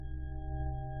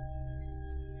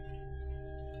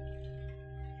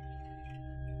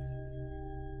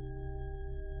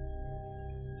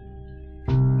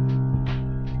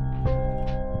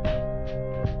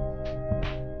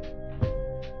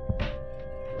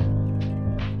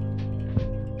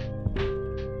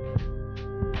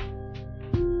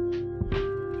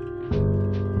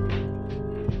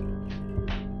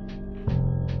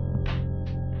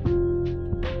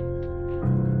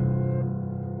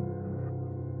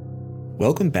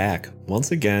Welcome back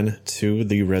once again to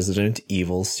the Resident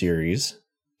Evil series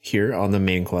here on the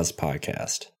Main Quest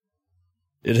podcast.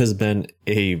 It has been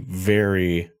a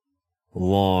very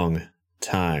long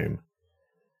time,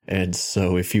 and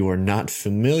so if you are not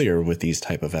familiar with these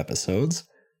type of episodes,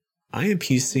 I am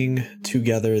piecing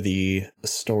together the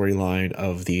storyline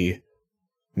of the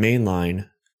mainline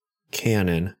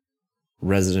canon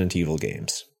Resident Evil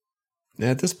games.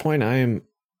 At this point, I am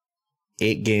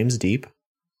 8 games deep,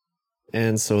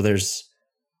 and so there's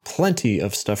plenty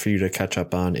of stuff for you to catch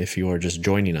up on if you are just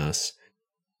joining us.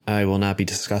 I will not be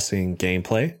discussing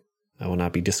gameplay. I will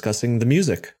not be discussing the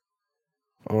music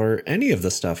or any of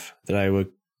the stuff that I would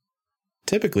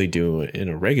typically do in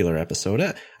a regular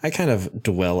episode. I kind of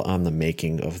dwell on the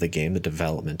making of the game, the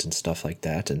development and stuff like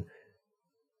that, and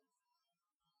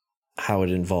how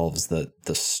it involves the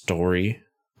story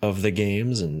of the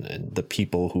games and the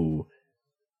people who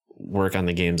work on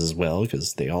the games as well,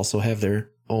 because they also have their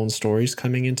own stories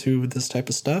coming into this type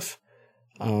of stuff.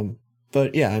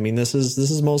 But yeah, I mean, this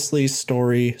is mostly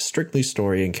story, strictly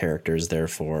story and characters.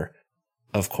 Therefore,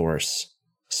 of course,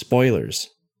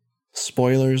 spoilers.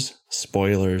 Spoilers.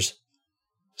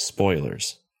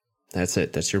 That's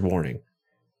it. That's your warning.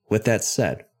 With that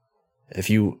said, if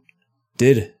you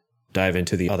did dive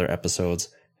into the other episodes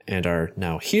and are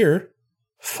now here,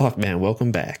 fuck man,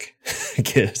 welcome back.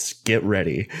 Get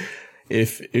ready.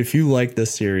 If you like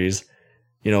this series,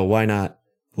 why not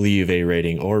leave a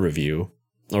rating or review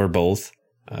or both?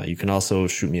 You can also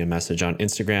shoot me a message on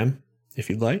Instagram if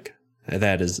you'd like.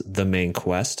 That is the Main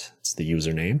Quest. It's the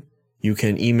username. You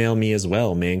can email me as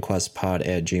well,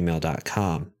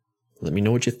 mainquestpod@gmail.com. Let me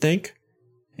know what you think.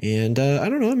 And I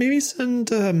don't know, maybe send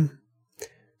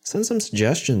some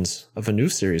suggestions of a new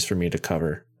series for me to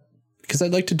cover, because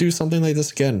I'd like to do something like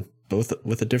this again, both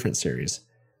with a different series.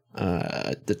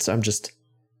 I guess I'm just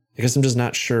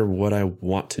not sure what I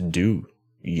want to do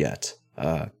yet,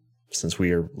 since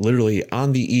we are literally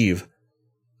on the eve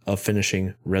of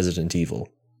finishing Resident Evil.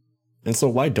 And so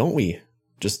why don't we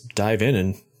just dive in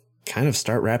and kind of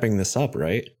start wrapping this up,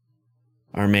 right?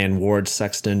 Our man Ward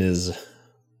Sexton is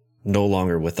no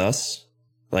longer with us.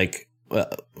 I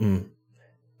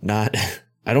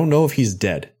don't know if he's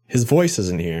dead. His voice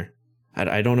isn't here.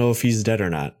 I don't know if he's dead or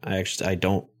not. I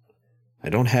don't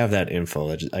have that info.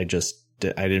 I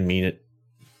didn't mean it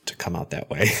to come out that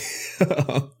way.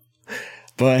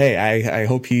 But hey, I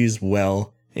hope he's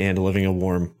well and living a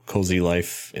warm, cozy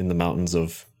life in the mountains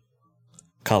of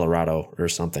Colorado or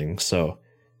something. So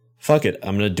fuck it.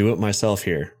 I'm going to do it myself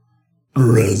here.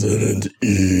 Resident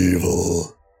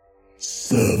Evil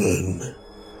 7.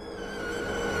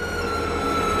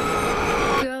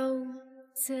 Go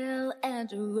tell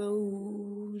Aunt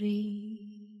Rhody.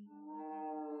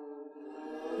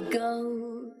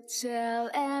 Go tell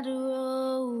Aunt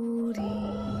Rhody.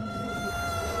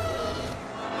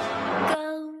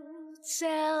 Go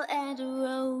tell Aunt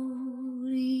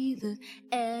Rhody that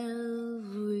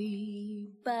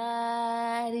everybody's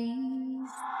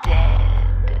dead.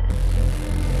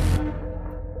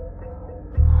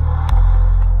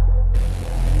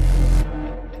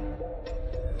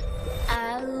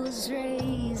 I was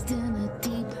raised in a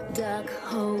deep, dark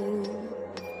hole,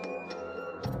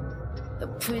 a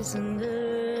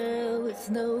prisoner with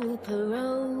no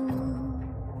parole.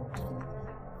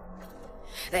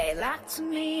 They locked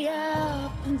me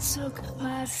up and took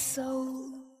my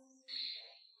soul.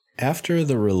 After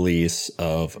the release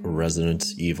of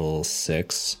Resident Evil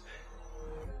 6,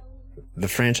 the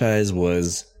franchise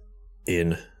was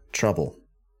in trouble.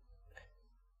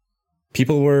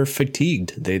 People were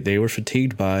fatigued. They were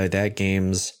fatigued by that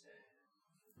game's,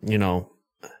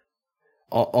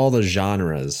 all the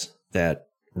genres that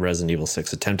Resident Evil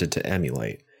 6 attempted to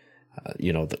emulate.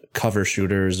 The cover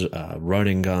shooters, run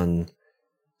and gun,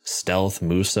 stealth,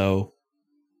 Muso,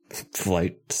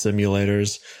 flight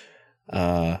simulators.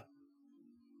 Yeah,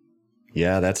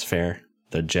 that's fair.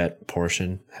 The jet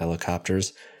portion,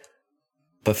 helicopters.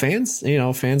 But fans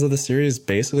of the series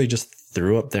basically just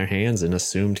threw up their hands and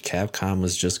assumed Capcom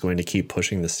was just going to keep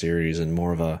pushing the series in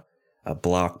more of a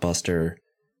blockbuster,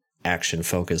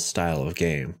 action-focused style of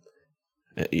game.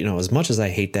 As much as I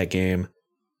hate that game,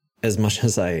 as much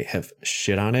as I have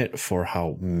shit on it for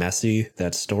how messy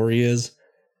that story is,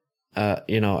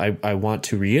 I want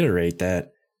to reiterate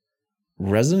that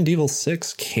Resident Evil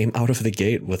 6 came out of the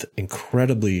gate with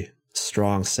incredibly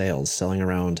strong sales, selling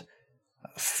around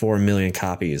 4 million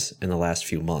copies in the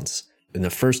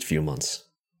first few months,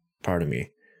 pardon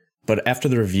me. But after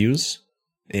the reviews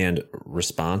and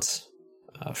response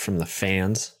from the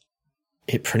fans,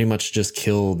 it pretty much just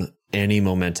killed any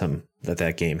momentum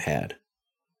that game had.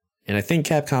 And I think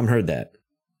Capcom heard that.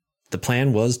 The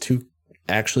plan was to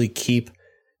actually keep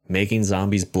making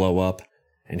zombies blow up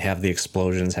and have the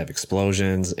explosions have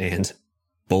explosions and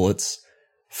bullets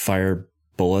fire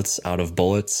bullets out of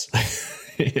bullets.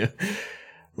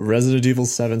 Resident Evil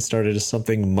 7 started as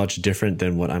something much different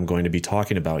than what I'm going to be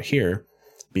talking about here,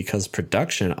 because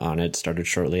production on it started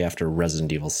shortly after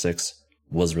Resident Evil 6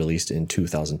 was released in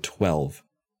 2012.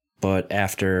 But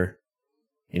after,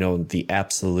 the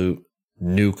absolute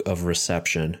nuke of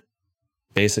reception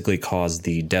basically caused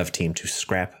the dev team to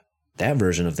scrap that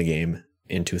version of the game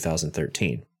in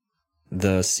 2013.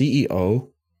 The CEO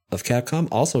of Capcom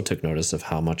also took notice of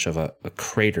how much of a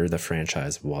crater the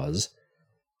franchise was.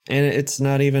 And it's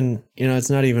not even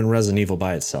Resident Evil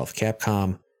by itself.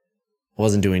 Capcom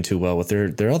wasn't doing too well with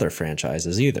their other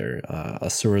franchises either.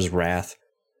 Asura's Wrath,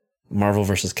 Marvel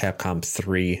vs. Capcom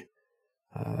 3.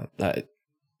 I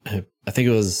think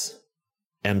it was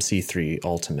MC3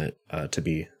 Ultimate, to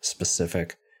be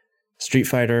specific. Street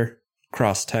Fighter,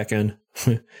 Cross Tekken,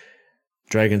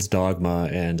 Dragon's Dogma,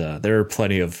 and there are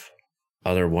plenty of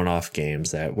other one-off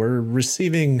games that were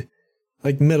receiving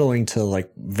middling to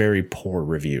very poor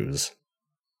reviews.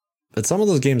 But some of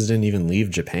those games didn't even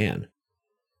leave Japan.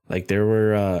 There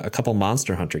were a couple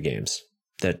Monster Hunter games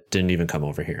that didn't even come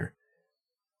over here.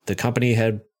 The company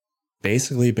had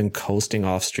basically been coasting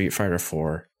off Street Fighter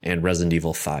 4 and Resident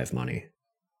Evil 5 money.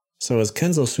 So as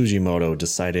Kenzo Sugimoto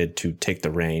decided to take the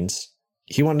reins,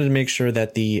 he wanted to make sure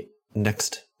that the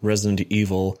next Resident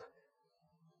Evil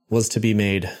was to be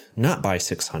made not by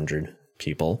 600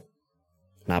 people,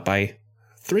 not by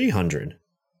 300,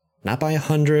 not by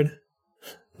 100,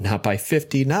 not by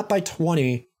 50, not by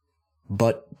 20,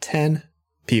 but 10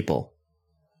 people.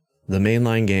 The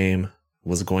mainline game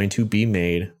was going to be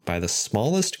made by the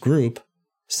smallest group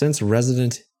since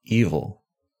Resident Evil.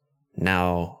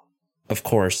 Now, of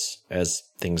course, as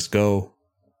things go,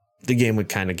 the game would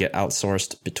kind of get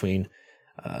outsourced between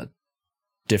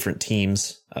different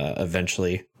teams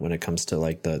eventually when it comes to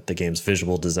the game's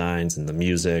visual designs and the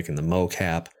music and the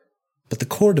mocap. But the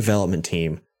core development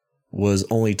team was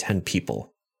only 10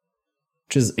 people,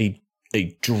 which is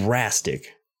a drastic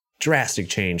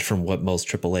change from what most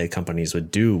AAA companies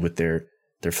would do with their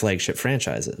flagship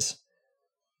franchises.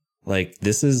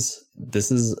 This is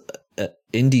an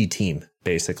indie team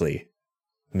basically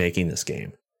making this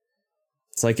game.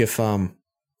 It's like if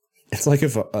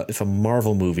a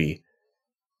Marvel movie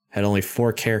had only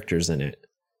 4 characters in it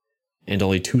and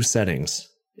only 2 settings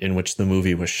in which the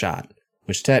movie was shot,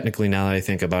 which technically, now that I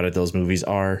think about it, those movies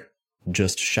are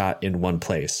just shot in one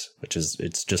place,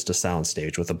 it's just a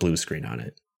soundstage with a blue screen on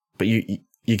it. But you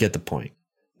get the point.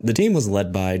 The team was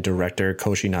led by director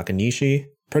Koshi Nakanishi,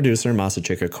 producer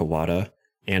Masachika Kawada,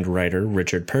 and writer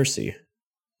Richard Percy.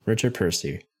 Richard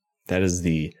Percy. That is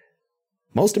the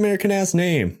most American-ass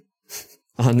name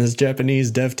on this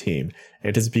Japanese dev team.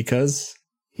 It is because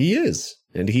he is.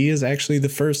 And he is actually the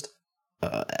first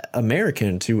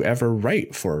American to ever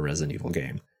write for a Resident Evil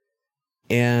game.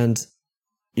 And,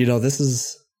 this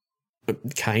is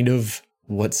kind of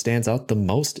what stands out the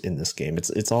most in this game.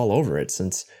 It's all over it,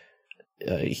 since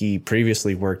he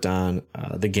previously worked on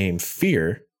the game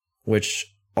Fear,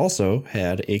 which also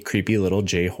had a creepy little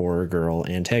J-horror girl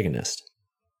antagonist.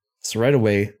 So right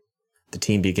away, the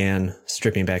team began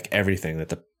stripping back everything that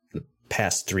the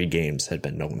past 3 games had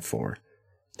been known for.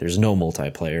 There's no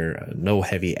multiplayer, no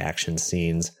heavy action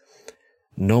scenes,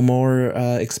 no more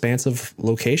expansive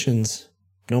locations,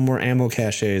 no more ammo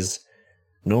caches,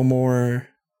 no more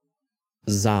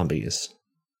zombies.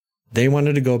 They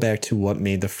wanted to go back to what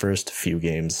made the first few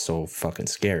games so fucking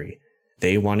scary.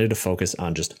 They wanted to focus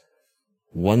on just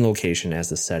one location as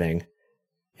the setting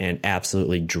and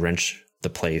absolutely drench the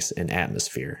place in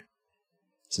atmosphere.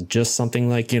 So just something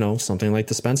like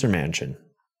the Spencer Mansion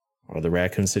or the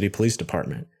Raccoon City Police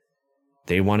Department.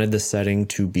 They wanted the setting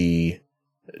to be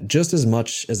just as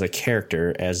much as a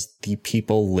character as the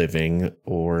people living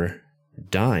or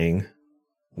dying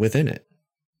within it.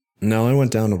 Now, I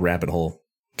went down a rabbit hole,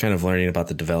 kind of learning about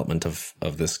the development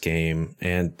of this game,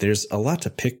 and there's a lot to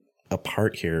pick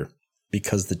apart here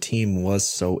because the team was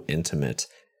so intimate.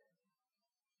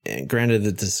 And granted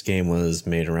that this game was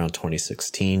made around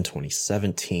 2016,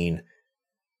 2017,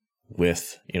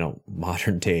 with,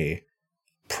 modern day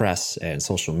press and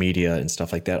social media and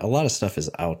stuff like that. A lot of stuff is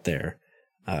out there.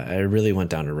 I really went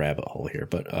down a rabbit hole here,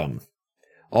 but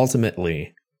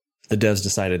ultimately, the devs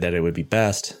decided that it would be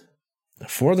best,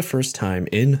 for the first time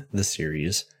in the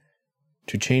series,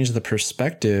 to change the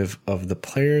perspective of the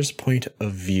player's point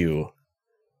of view.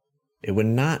 It would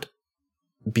not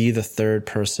be the third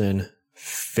person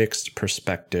fixed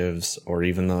perspectives or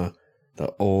even the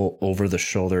over the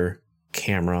shoulder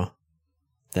camera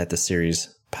that the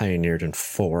series pioneered in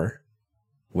 4,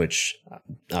 which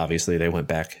obviously they went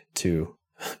back to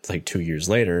like 2 years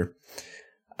later,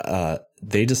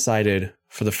 they decided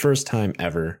for the first time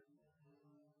ever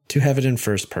to have it in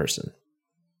first person.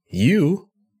 You,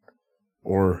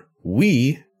 or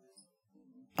we,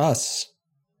 us,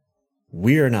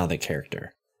 we are now the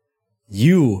character.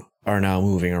 You are now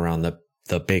moving around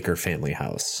the Baker family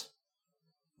house.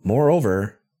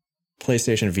 Moreover,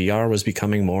 PlayStation VR was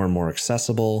becoming more and more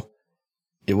accessible.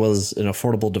 It was an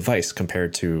affordable device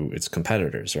compared to its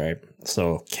competitors, right?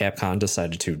 So Capcom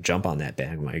decided to jump on that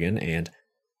bandwagon and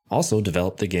also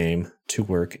develop the game to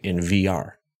work in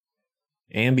VR.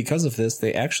 And because of this,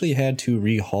 they actually had to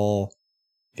rehaul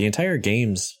the entire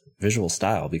game's visual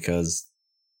style because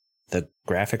the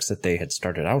graphics that they had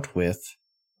started out with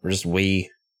were just way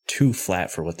too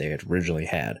flat for what they had originally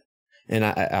had. And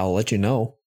I'll let you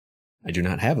know, I do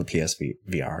not have a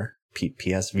PSVR.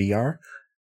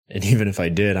 And even if I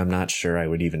did, I'm not sure I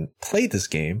would even play this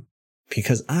game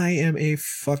because I am a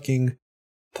fucking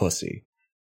pussy.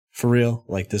 For real,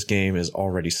 like this game is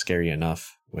already scary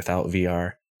enough without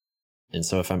VR. And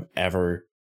so if I'm ever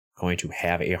going to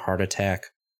have a heart attack,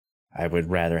 I would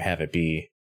rather have it be,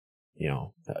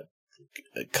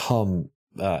 come,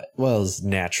 as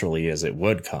naturally as it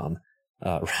would come,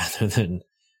 rather than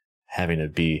having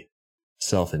it be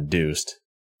self-induced.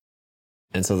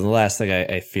 And so the last thing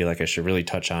I feel like I should really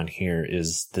touch on here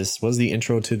is this was the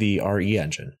intro to the RE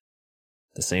engine,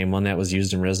 the same one that was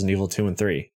used in Resident Evil 2 and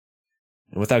 3.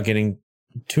 And without getting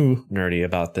too nerdy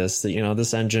about this,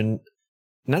 this engine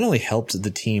not only helped the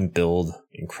team build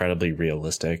incredibly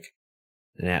realistic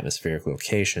and atmospheric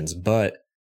locations, but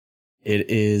it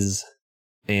is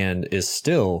and is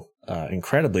still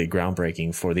incredibly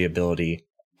groundbreaking for the ability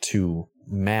to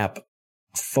map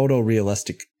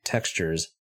photorealistic textures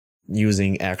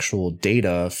using actual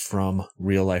data from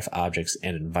real-life objects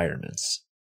and environments.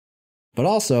 But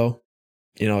also,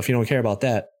 if you don't care about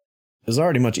that, it's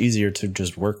already much easier to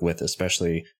just work with,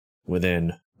 especially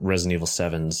within Resident Evil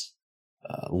 7's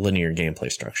linear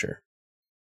gameplay structure.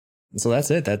 And so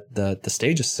that's it. That the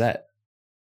stage is set.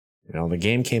 The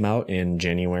game came out in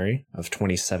January of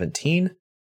 2017,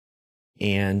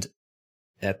 and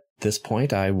at this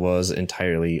point, I was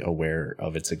entirely aware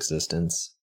of its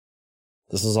existence.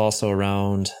 This is also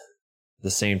around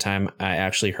the same time I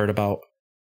actually heard about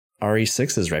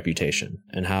RE6's reputation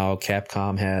and how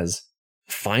Capcom has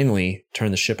finally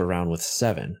turned the ship around with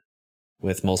 7,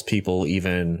 with most people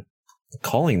even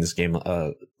calling this game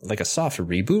like a soft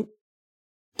reboot,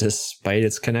 despite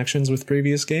its connections with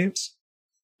previous games.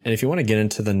 And if you want to get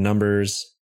into the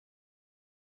numbers,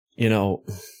 this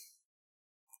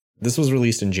was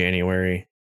released in January,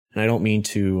 and I don't mean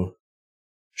to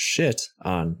shit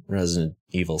on Resident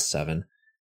Evil 7,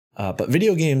 but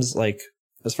video games, like,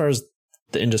 as far as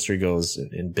the industry goes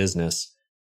in business,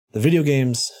 the video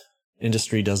games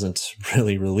industry doesn't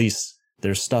really release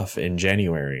their stuff in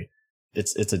January.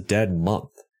 It's a dead month.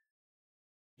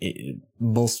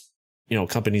 Most,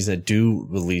 companies that do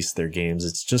release their games,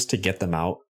 it's just to get them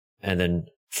out, and then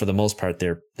for the most part,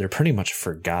 they're pretty much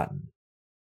forgotten.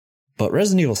 But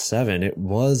Resident Evil 7, it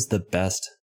was the best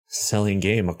selling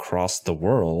game across the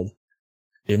world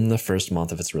in the first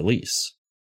month of its release.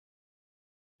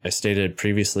 I stated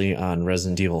previously on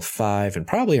Resident Evil 5 and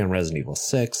probably on Resident Evil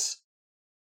 6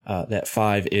 that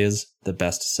 5 is the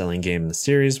best selling game in the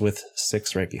series, with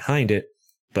 6 right behind it.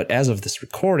 But as of this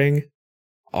recording,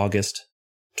 August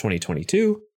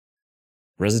 2022,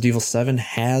 Resident Evil 7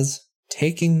 has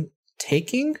taken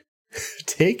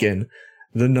the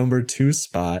number 2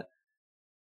 spot,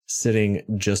 sitting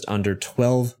just under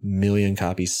 12 million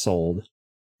copies sold.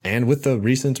 And with the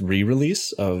recent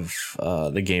re-release of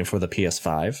the game for the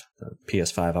PS5, the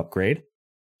PS5 upgrade,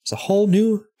 it's a whole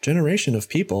new generation of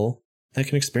people that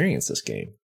can experience this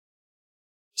game.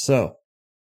 So,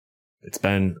 it's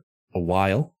been a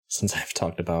while since I've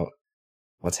talked about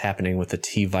what's happening with the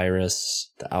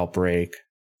T-Virus, the outbreak,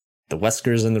 the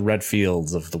Weskers and the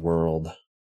Redfields of the world.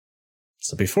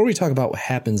 So before we talk about what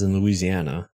happens in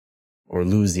Louisiana, I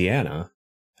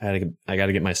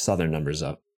gotta get my southern numbers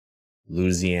up.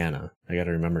 Louisiana. I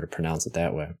gotta remember to pronounce it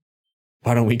that way.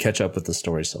 Why don't we catch up with the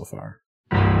story so far?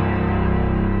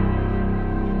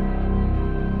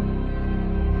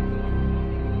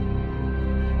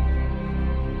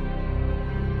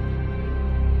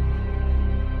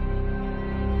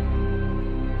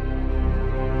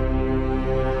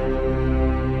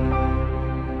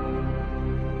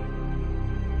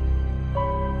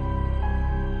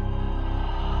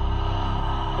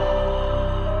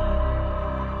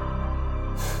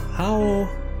 How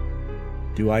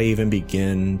do I even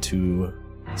begin to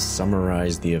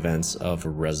summarize the events of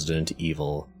Resident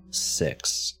Evil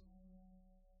 6.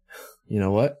 You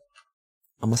know what?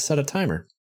 I'm going to set a timer.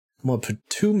 I'm going to put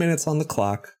 2 minutes on the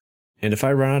clock, and if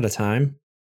I run out of time,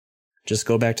 just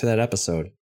go back to that episode.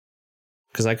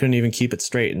 Because I couldn't even keep it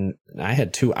straight, and I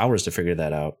had 2 hours to figure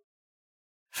that out.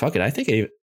 Fuck it, I think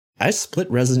I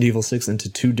split Resident Evil 6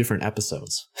 into 2 different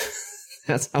episodes.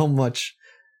 That's how much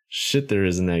shit there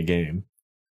is in that game.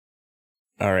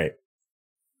 Alright.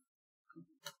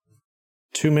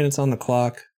 2 minutes on the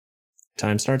clock.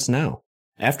 Time starts now.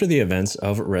 After the events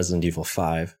of Resident Evil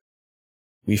 5,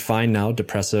 we find now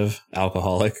depressive,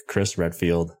 alcoholic Chris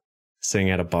Redfield sitting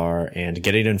at a bar and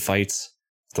getting in fights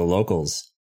with the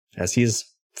locals as he's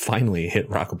finally hit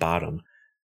rock bottom.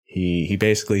 He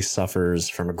basically suffers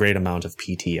from a great amount of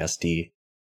PTSD,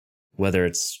 whether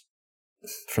it's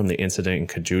from the incident in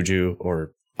Kajuju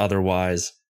or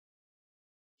otherwise.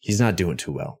 He's not doing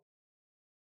too well.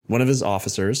 One of his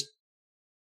officers,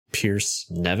 Pierce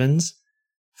Nevins,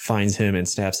 finds him and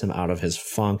snaps him out of his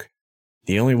funk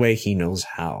the only way he knows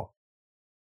how.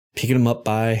 Picking him up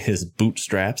by his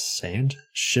bootstraps and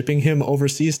shipping him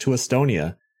overseas to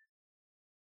Estonia.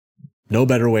 No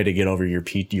better way to get over your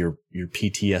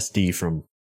PTSD from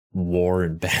war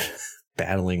and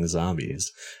battling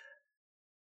zombies.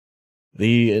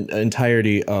 The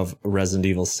entirety of Resident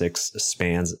Evil 6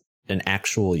 spans an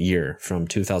actual year from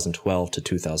 2012 to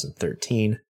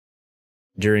 2013.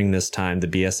 During this time, the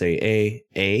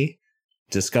BSAA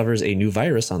discovers a new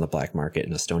virus on the black market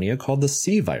in Estonia called the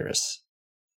C virus,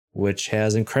 which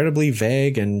has incredibly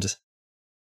vague and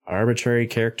arbitrary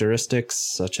characteristics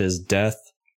such as death,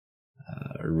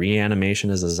 reanimation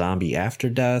as a zombie after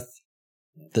death.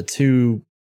 The two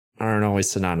aren't always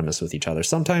synonymous with each other.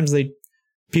 Sometimes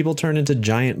people turn into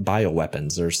giant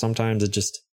bioweapons, or sometimes it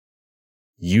just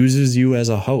uses you as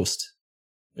a host.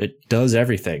 It does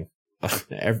everything.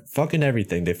 Fucking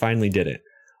everything. They finally did it.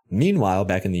 Meanwhile,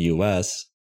 back in the US,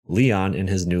 Leon and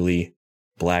his newly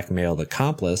blackmailed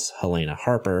accomplice, Helena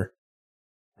Harper,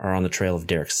 are on the trail of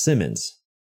Derek Simmons,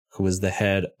 who is the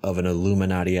head of an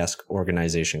Illuminati-esque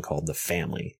organization called the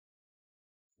Family.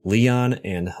 Leon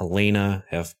and Helena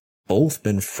have both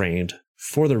been framed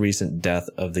for the recent death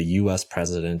of the US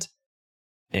president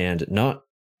and not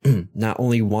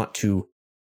only want to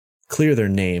clear their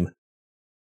name,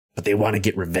 but they want to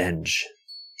get revenge.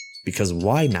 Because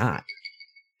why not?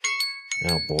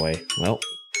 Oh boy. Well,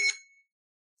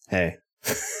 hey,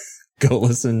 go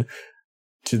listen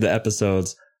to the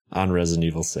episodes on Resident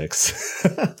Evil 6.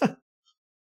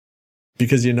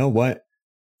 Because you know what?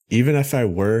 Even if I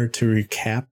were to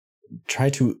try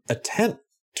to attempt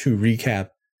to recap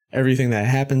everything that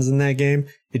happens in that game,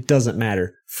 it doesn't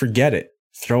matter. Forget it.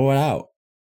 Throw it out.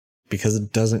 Because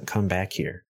it doesn't come back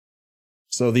here.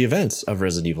 So the events of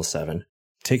Resident Evil 7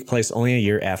 take place only a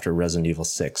year after Resident Evil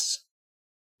 6.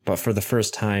 But for the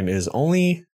first time is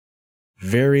only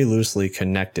very loosely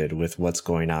connected with what's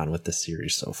going on with the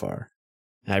series so far.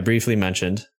 I briefly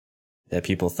mentioned that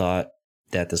people thought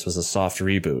that this was a soft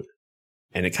reboot,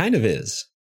 and it kind of is.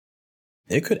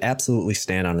 It could absolutely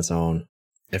stand on its own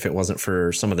if it wasn't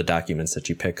for some of the documents that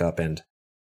you pick up and,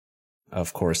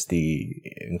 of course, the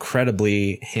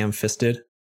incredibly ham-fisted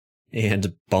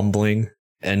and bumbling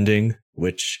ending,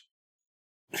 which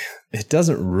it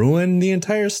doesn't ruin the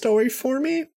entire story for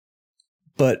me,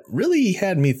 but really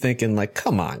had me thinking, like,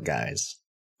 come on, guys.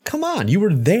 Come on, you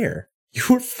were there. You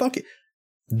were fucking...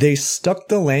 They stuck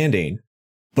the landing,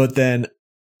 but then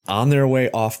on their way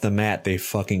off the mat, they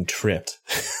fucking tripped.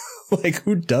 Like,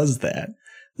 who does that?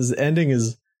 The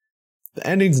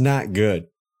ending's not good.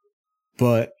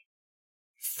 But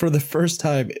for the first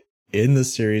time in the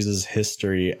series'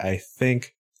 history, I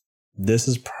think this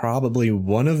is probably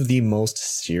one of the most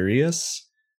serious,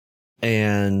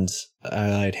 and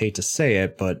I'd hate to say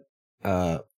it, but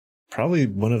probably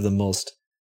one of the most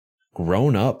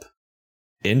grown-up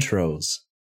intros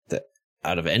that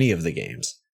out of any of the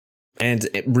games. And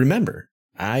remember,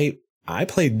 I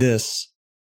played this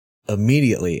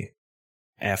immediately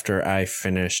after I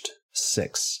finished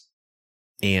 6.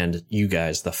 And you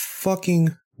guys, the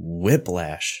fucking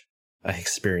whiplash I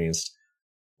experienced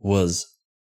was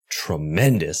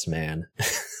tremendous, man.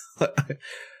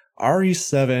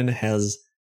 RE7 has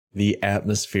the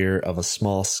atmosphere of a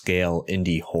small-scale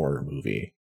indie horror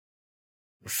movie.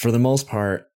 For the most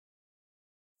part,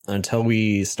 until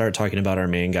we start talking about our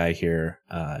main guy here,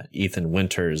 Ethan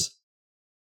Winters,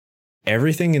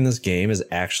 everything in this game is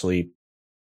actually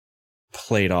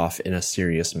played off in a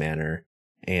serious manner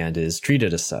and is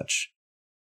treated as such.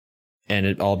 And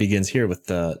it all begins here with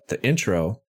the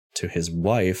intro to his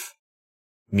wife,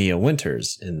 Mia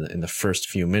Winters, in the first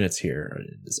few minutes here.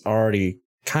 It's already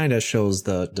kind of shows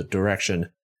the direction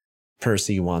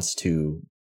Percy wants to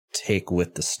take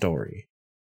with the story.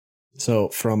 So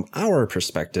from our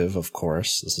perspective, of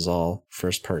course, this is all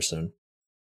first person.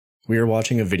 We are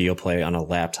watching a video play on a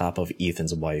laptop of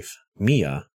Ethan's wife,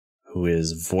 Mia, who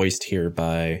is voiced here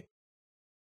by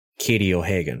Katie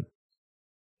O'Hagan.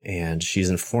 And she's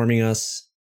informing us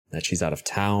that she's out of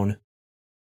town.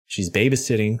 She's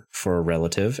babysitting for a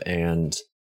relative, and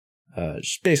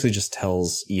she basically just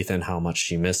tells Ethan how much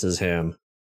she misses him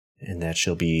and that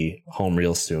she'll be home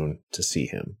real soon to see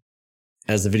him.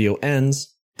 As the video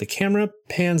ends, the camera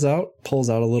pans out, pulls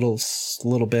out a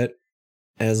little bit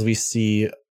as we see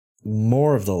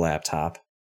more of the laptop,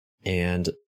 and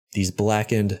these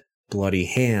blackened, bloody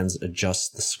hands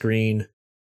adjust the screen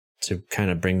to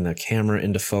kind of bring the camera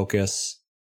into focus.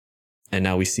 And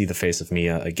now we see the face of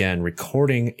Mia again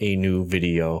recording a new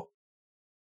video,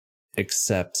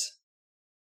 except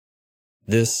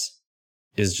this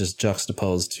is just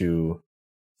juxtaposed to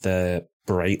the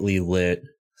brightly lit,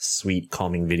 sweet,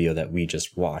 calming video that we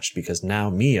just watched, because now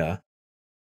Mia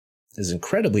is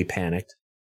incredibly panicked.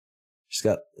 She's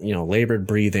got, labored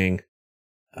breathing.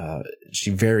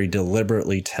 She very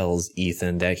deliberately tells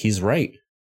Ethan that he's right,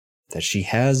 that she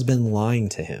has been lying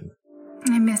to him.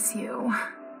 I miss you.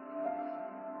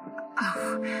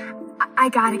 Oh, I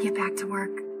gotta get back to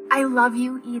work. I love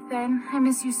you, Ethan. I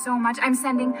miss you so much. I'm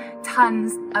sending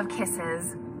tons of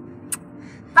kisses.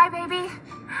 Bye, baby.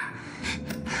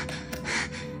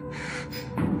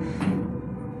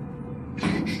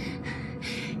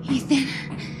 Ethan.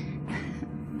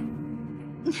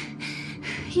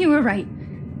 You were right.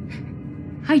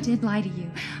 I did lie to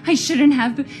you. I shouldn't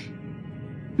have.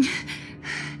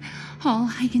 All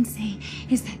I can say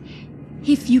is that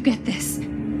if you get this,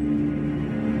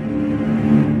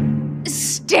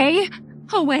 stay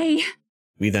away.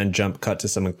 We then cut to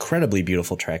some incredibly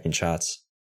beautiful tracking shots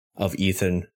of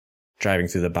Ethan driving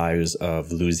through the bayous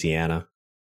of Louisiana.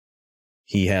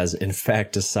 He has, in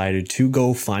fact, decided to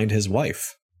go find his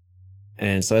wife.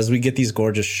 And so as we get these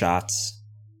gorgeous shots,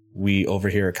 we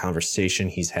overhear a conversation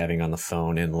he's having on the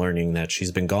phone and learning that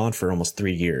she's been gone for almost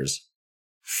 3 years,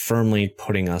 firmly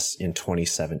putting us in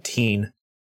 2017,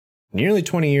 nearly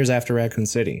 20 years after Raccoon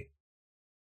City.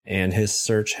 And his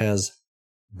search has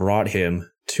brought him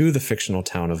to the fictional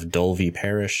town of Dulvey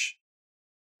Parish,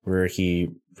 where he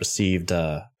received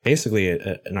basically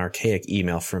an archaic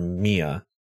email from Mia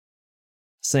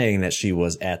saying that she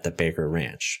was at the Baker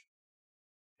Ranch.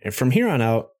 And from here on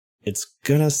out, it's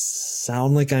gonna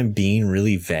sound like I'm being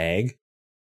really vague,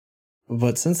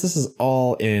 but since this is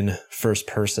all in first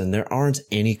person, there aren't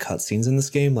any cutscenes in this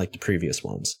game like the previous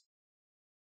ones.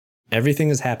 Everything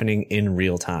is happening in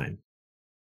real time.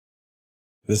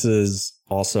 This is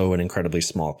also an incredibly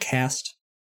small cast,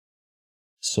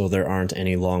 so there aren't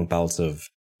any long bouts of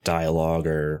dialogue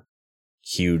or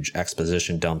huge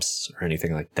exposition dumps or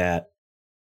anything like that.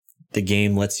 The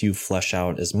game lets you flesh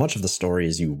out as much of the story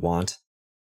as you want.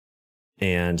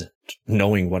 And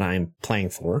knowing what I'm playing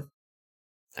for,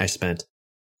 I spent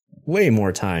way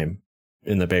more time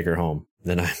in the Baker home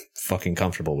than I'm fucking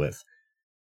comfortable with.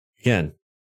 Again,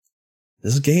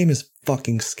 this game is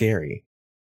fucking scary.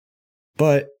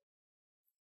 But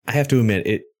I have to admit,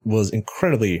 it was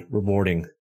incredibly rewarding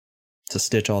to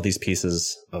stitch all these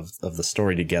pieces of the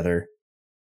story together,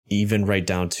 even right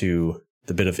down to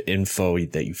the bit of info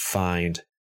that you find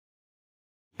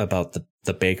about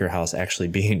the Baker house actually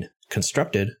being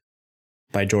constructed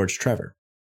by George Trevor.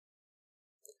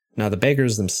 Now, the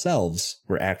Bakers themselves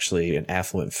were actually an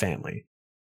affluent family.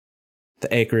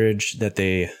 The acreage that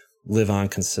they live on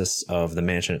consists of the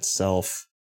mansion itself,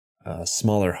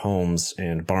 smaller homes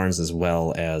and barns, as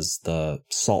well as the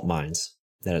salt mines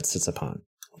that it sits upon.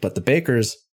 But the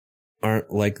Bakers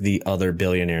aren't like the other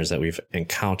billionaires that we've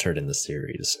encountered in the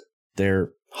series. They're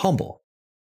humble,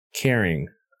 caring,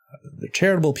 they're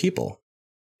charitable people.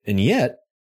 And yet,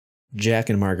 Jack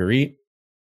and Marguerite,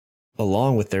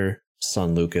 along with their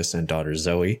son Lucas and daughter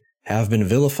Zoe, have been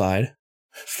vilified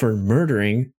for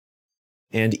murdering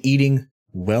and eating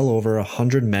well over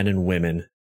 100 men and women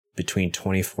between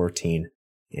 2014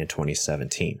 and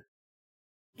 2017.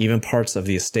 Even parts of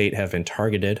the estate have been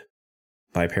targeted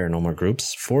by paranormal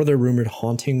groups for their rumored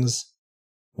hauntings,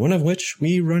 one of which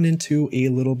we run into a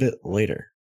little bit later.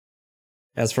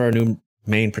 As for our new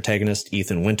main protagonist,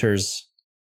 Ethan Winters,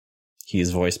 he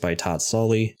is voiced by Todd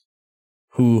Sully,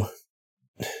 who,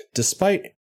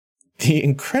 despite the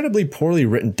incredibly poorly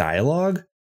written dialogue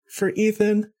for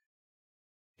Ethan,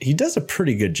 he does a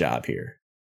pretty good job here.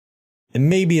 And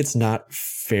maybe it's not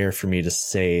fair for me to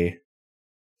say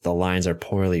the lines are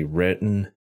poorly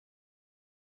written,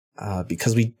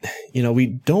 because we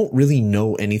don't really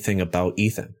know anything about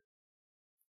Ethan.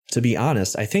 To be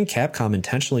honest, I think Capcom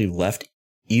intentionally left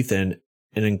Ethan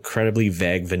an incredibly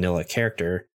vague vanilla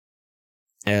character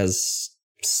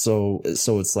so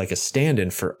it's like a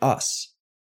stand-in for us,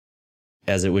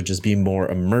 as it would just be more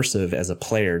immersive as a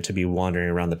player to be wandering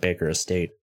around the Baker estate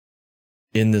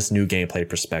in this new gameplay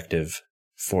perspective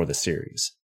for the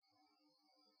series.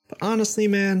 But honestly,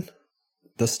 man,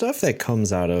 the stuff that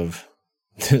comes out of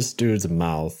this dude's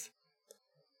mouth,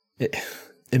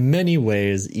 in many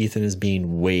ways, Ethan is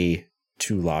being way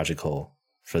too logical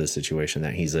for the situation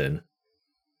that he's in.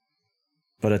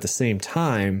 But at the same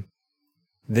time,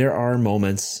 there are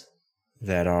moments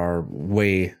that are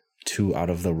way too out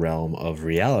of the realm of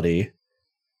reality,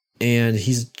 and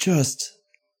he's just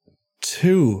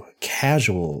too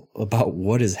casual about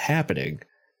what is happening.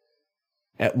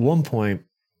 At one point,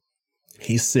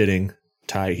 he's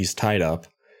tied up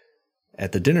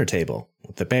at the dinner table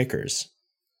with the Bakers,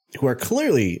 who are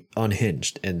clearly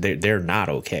unhinged, and they're not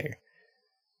okay.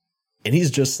 And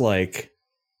he's just like,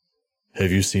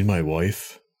 "Have you seen my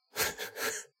wife?"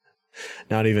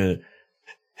 Not even,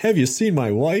 "Have you seen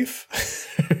my wife?"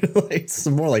 Like, it's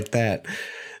more like that.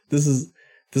 This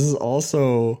is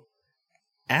also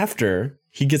after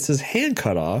he gets his hand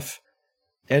cut off,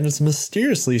 and it's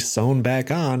mysteriously sewn back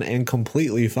on and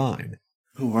completely fine.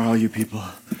 Who are all you people?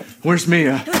 Where's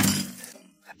Mia?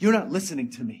 You're not listening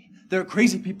to me. There are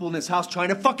crazy people in this house trying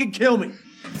to fucking kill me.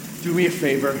 Do me a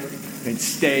favor and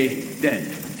stay dead.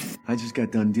 I just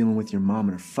got done dealing with your mom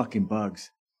and her fucking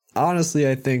bugs. Honestly,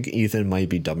 I think Ethan might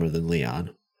be dumber than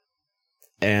Leon.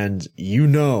 And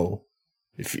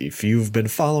if you've been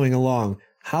following along,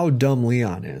 how dumb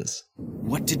Leon is.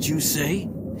 What did you say?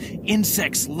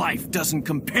 Insects' life doesn't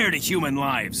compare to human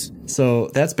lives. So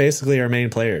that's basically our main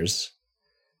players.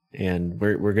 And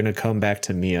we're going to come back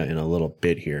to Mia in a little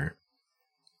bit here.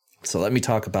 So let me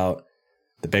talk about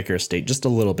the Baker estate just a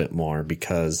little bit more,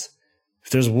 because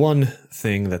if there's one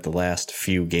thing that the last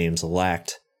few games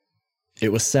lacked,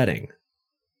 it was setting.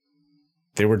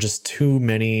 There were just too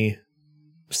many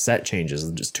set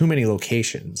changes, just too many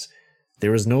locations.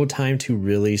 There was no time to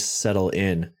really settle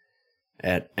in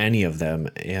at any of them.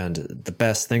 And the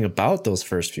best thing about those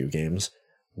first few games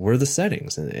were the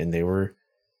settings, and they were,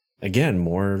 again,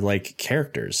 more like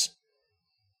characters.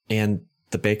 And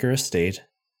the Baker estate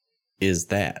is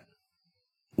that.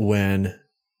 When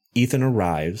Ethan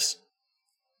arrives,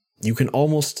 you can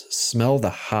almost smell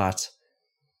the hot,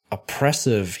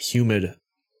 oppressive, humid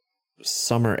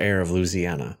summer air of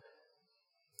Louisiana.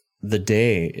 The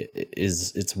day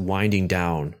it's winding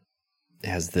down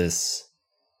as this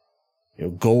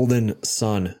golden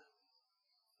sun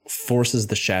forces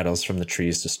the shadows from the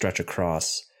trees to stretch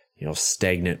across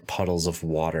stagnant puddles of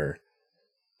water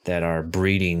that are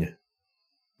breeding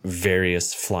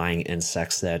various flying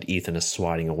insects that Ethan is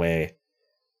swatting away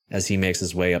as he makes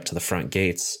his way up to the front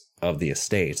gates of the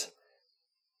estate.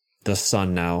 The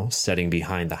sun now setting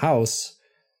behind the house,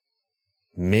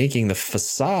 making the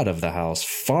facade of the house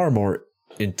far more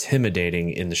intimidating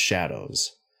in the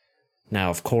shadows. Now,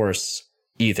 of course,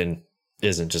 Ethan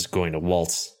isn't just going to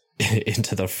waltz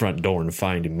into the front door and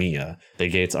find Mia. The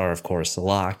gates are, of course,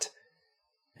 locked.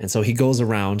 And so he goes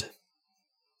around,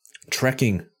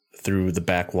 trekking through the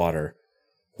backwater,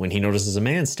 when he notices a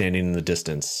man standing in the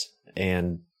distance.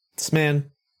 And this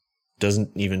man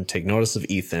doesn't even take notice of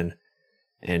Ethan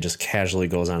and just casually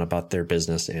goes on about their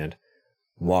business and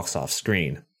walks off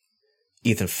screen.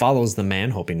 Ethan follows the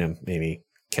man, hoping to maybe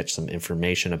catch some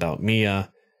information about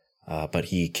Mia, but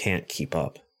he can't keep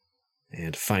up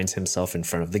and finds himself in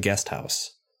front of the guest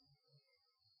house.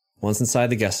 Once inside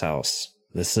the guest house,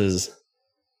 this is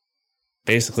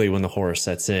basically when the horror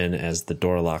sets in, as the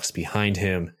door locks behind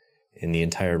him and the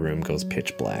entire room goes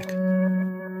pitch black.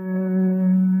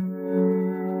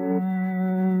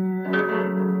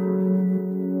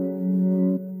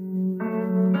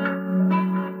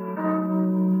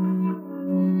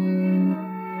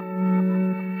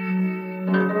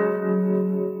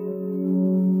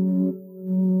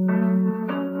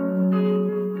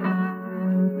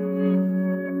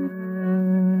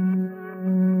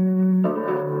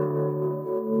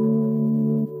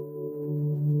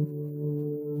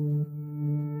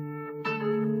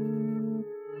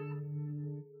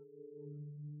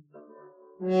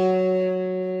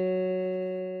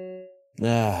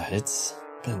 It's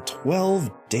been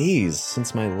 12 days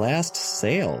since my last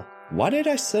sale. Why did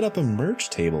I set up a merch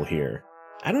table here?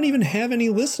 I don't even have any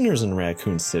listeners in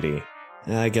Raccoon City.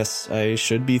 I guess I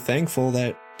should be thankful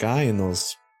that guy in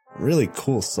those really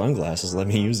cool sunglasses let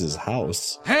me use his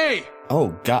house. Hey!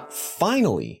 Oh god,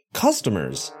 finally!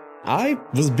 Customers! I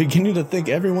was beginning to think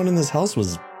everyone in this house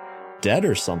was dead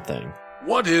or something.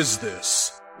 What is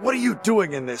this? What are you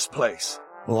doing in this place?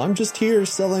 Well, I'm just here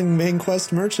selling Main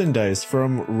Quest merchandise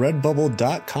from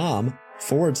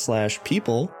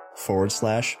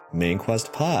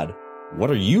redbubble.com/people/mainquestpod. What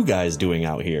are you guys doing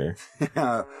out here?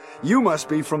 You must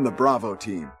be from the Bravo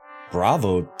team.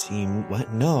 Bravo team?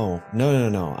 What? No.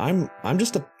 I'm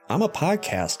a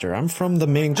podcaster. I'm from the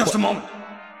Main Just a moment.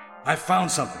 I found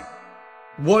something.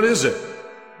 What is it?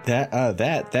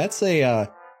 That's a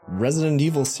Resident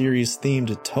Evil series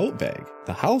themed tote bag.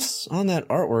 The house on that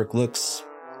artwork looks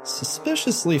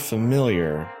suspiciously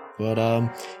familiar, but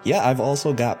yeah, I've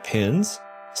also got pins,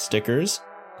 stickers,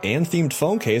 and themed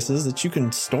phone cases that you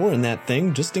can store in that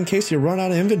thing just in case you run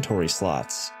out of inventory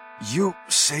slots. You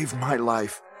saved my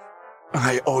life.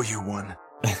 I owe you one.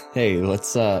 Hey,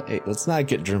 let's not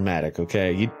get dramatic,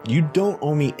 okay? You don't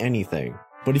owe me anything.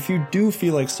 But if you do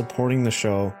feel like supporting the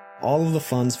show, all of the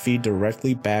funds feed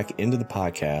directly back into the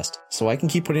podcast, so I can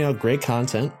keep putting out great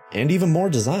content and even more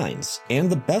designs. And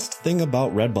the best thing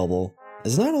about Redbubble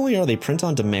is not only are they print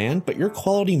on demand, but your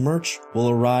quality merch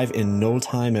will arrive in no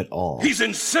time at all. He's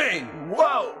insane!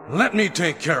 Whoa! Let me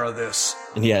take care of this.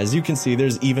 And yeah, as you can see,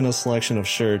 there's even a selection of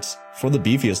shirts for the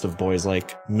beefiest of boys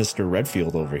like Mr.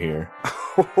 Redfield over here.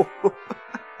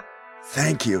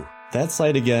 Thank you. That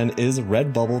site again is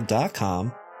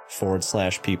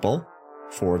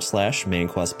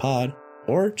redbubble.com/people/mainquestpod,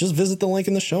 or just visit the link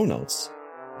in the show notes.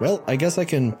 Well, I guess I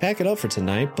can pack it up for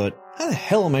tonight, but how the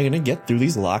hell am I going to get through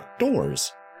these locked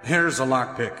doors? Here's a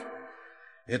lockpick.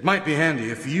 It might be handy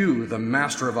if you, the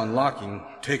master of unlocking,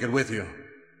 take it with you.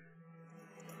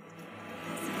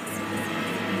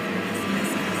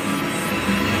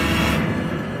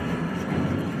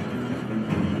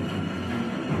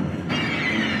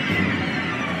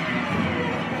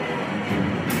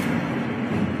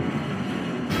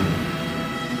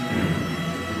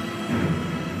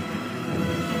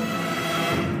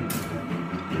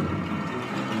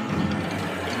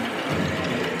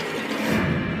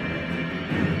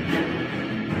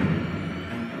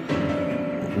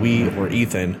 Or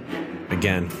Ethan,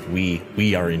 again,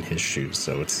 we are in his shoes,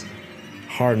 so it's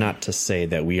hard not to say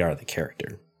that we are the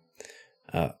character.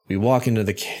 We walk into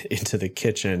the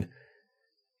kitchen,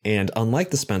 and unlike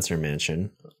the Spencer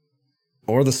Mansion,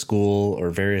 or the school,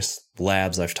 or various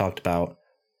labs I've talked about,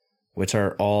 which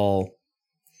are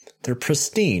they're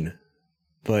pristine,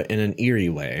 but in an eerie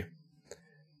way.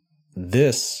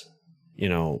 This,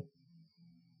 in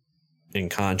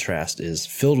contrast, is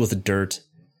filled with dirt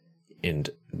and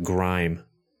grime,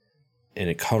 and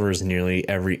it covers nearly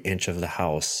every inch of the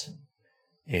house,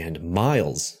 and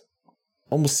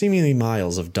almost seemingly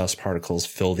miles of dust particles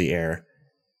fill the air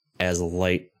as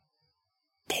light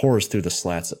pours through the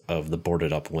slats of the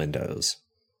boarded up windows.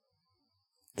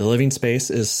 The living space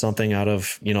is something out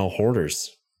of,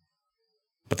 Hoarders,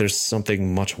 but there's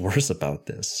something much worse about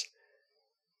this.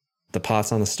 The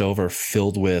pots on the stove are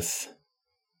filled with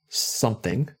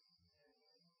something.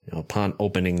 Upon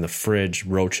opening the fridge,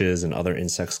 roaches and other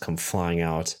insects come flying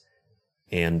out,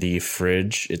 and the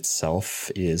fridge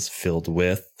itself is filled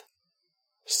with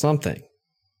something.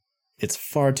 It's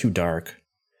far too dark,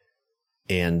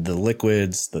 and the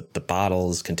liquids, the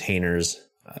bottles, containers,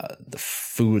 the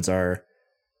foods are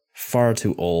far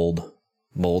too old,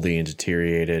 moldy, and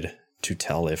deteriorated to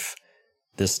tell if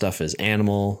this stuff is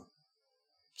animal,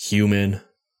 human,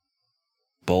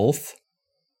 both.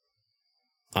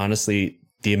 Honestly,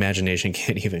 the imagination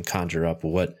can't even conjure up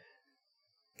what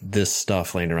this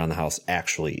stuff laying around the house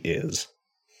actually is.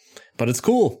 But it's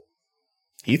cool.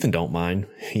 Ethan don't mind.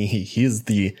 He is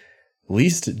the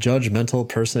least judgmental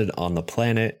person on the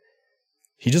planet.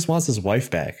 He just wants his wife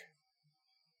back.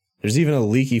 There's even a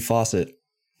leaky faucet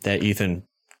that Ethan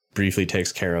briefly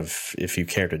takes care of if you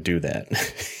care to do that.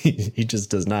 He just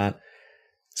does not.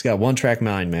 He's got one-track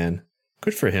mind, man.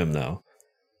 Good for him, though.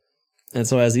 And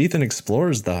so as Ethan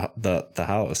explores the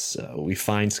house, we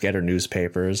find scattered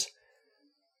newspapers,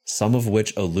 some of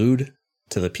which allude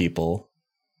to the people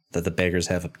that the Bakers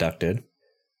have abducted.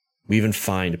 We even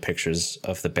find pictures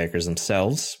of the Bakers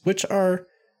themselves, which they're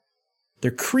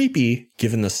creepy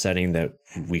given the setting that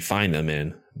we find them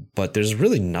in, but there's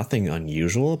really nothing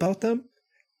unusual about them.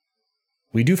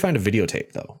 We do find a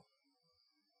videotape, though.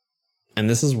 And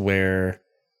this is where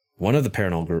one of the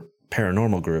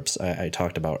paranormal groups I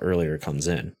talked about earlier comes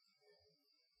in.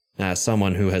 Now, as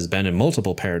someone who has been in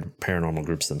multiple paranormal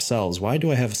groups themselves, why do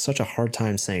I have such a hard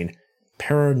time saying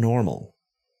paranormal?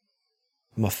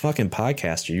 I'm a fucking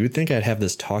podcaster. You would think I'd have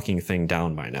this talking thing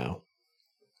down by now.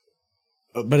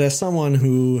 But as someone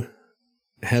who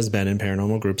has been in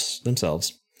paranormal groups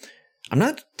themselves, I'm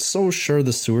not so sure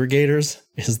the Sewer Gators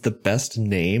is the best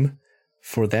name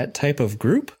for that type of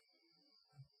group,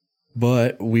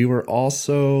 but we were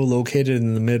also located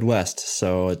in the Midwest,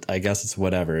 so I guess it's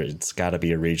whatever. It's got to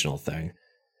be a regional thing.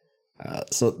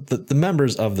 So the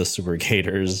members of the Sewer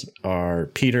Gators are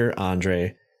Peter,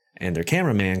 Andre, and their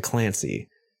cameraman, Clancy,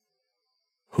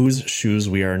 whose shoes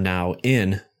we are now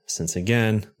in, since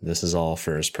again, this is all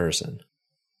first person.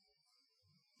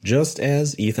 Just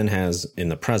as Ethan has in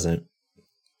the present,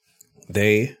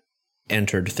 they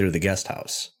entered through the guest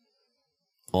house,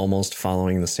 almost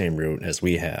following the same route as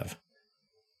we have.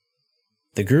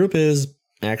 The group is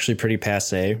actually pretty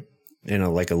passé and a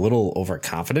little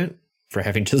overconfident for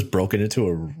having just broken into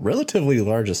a relatively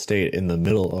large estate in the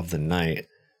middle of the night,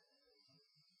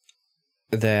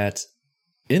 that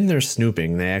in their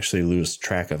snooping, they actually lose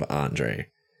track of Andre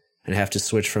and have to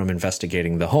switch from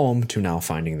investigating the home to now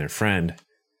finding their friend.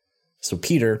 So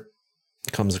Peter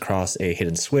comes across a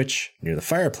hidden switch near the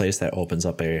fireplace that opens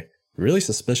up a really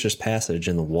suspicious passage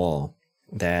in the wall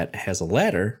that has a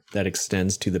ladder that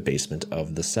extends to the basement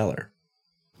of the cellar.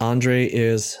 Andre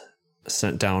is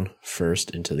sent down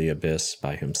first into the abyss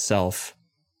by himself,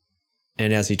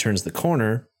 and as he turns the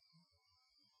corner,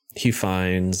 he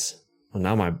finds... Well,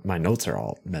 now my notes are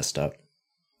all messed up.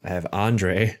 I have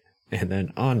Andre and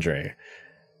then Andre.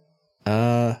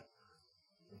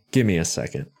 Give me a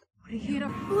second.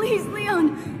 Please,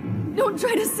 Leon, don't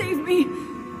try to save me.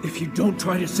 If you don't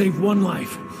try to save one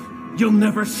life, you'll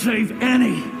never save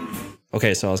any.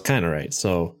 Okay, so I was kind of right.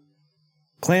 So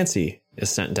Clancy is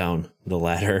sent down the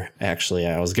ladder. Actually,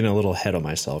 I was getting a little ahead of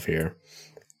myself here.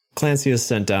 Clancy is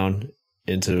sent down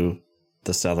into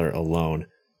the cellar alone.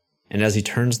 And as he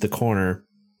turns the corner,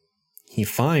 he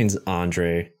finds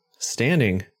Andre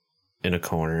standing in a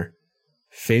corner,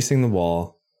 facing the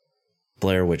wall,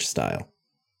 Blair Witch style.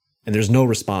 And there's no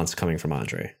response coming from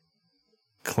Andre.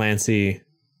 Clancy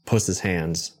puts his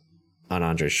hands on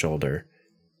Andre's shoulder,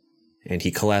 and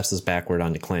he collapses backward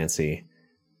onto Clancy.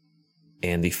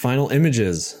 And the final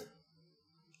images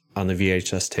on the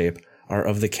VHS tape are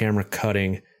of the camera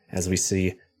cutting as we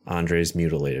see Andre's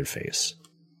mutilated face.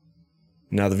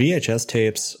 Now, the VHS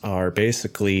tapes are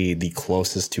basically the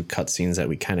closest to cutscenes that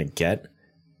we kind of get.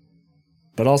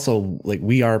 But also,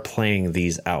 we are playing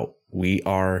these out. We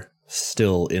are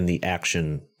still in the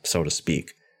action, so to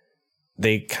speak.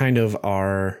 They kind of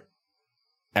are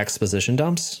exposition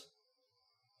dumps,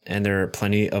 and there are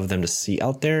plenty of them to see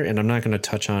out there, and I'm not going to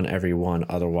touch on every one,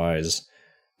 otherwise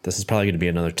this is probably going to be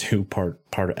another two-part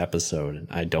episode, and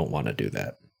I don't want to do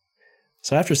that.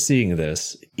 So after seeing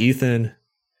this, Ethan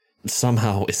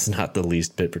somehow is not the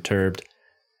least bit perturbed.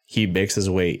 He makes his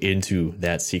way into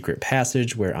that secret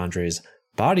passage where Andre's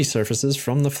body surfaces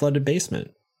from the flooded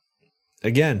basement.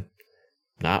 Again,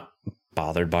 not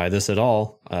bothered by this at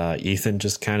all. Ethan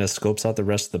just kind of scopes out the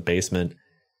rest of the basement,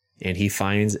 and he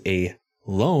finds a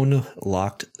lone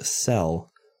locked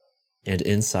cell, and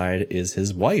inside is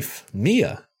his wife,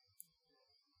 Mia.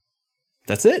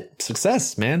 That's it.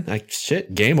 Success, man.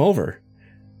 Game over.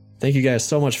 Thank you guys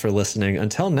so much for listening.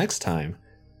 Until next time,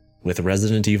 with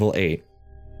Resident Evil 8.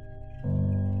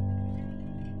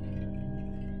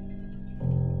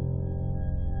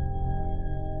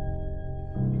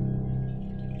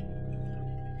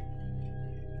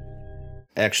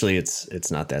 Actually, it's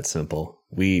not that simple.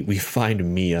 We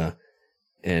find Mia,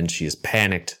 and she is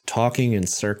panicked, talking in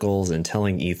circles and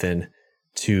telling Ethan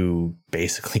to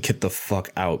basically get the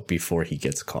fuck out before he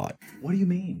gets caught. What do you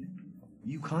mean?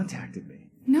 You contacted me.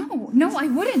 No, I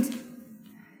wouldn't.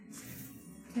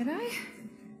 Did I?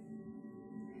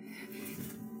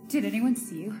 Did anyone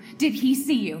see you? Did he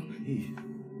see you? Hey,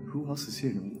 who else is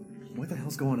here? What the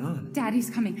hell's going on? Daddy's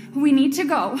coming. We need to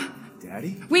go.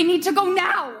 Daddy? We need to go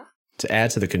now! To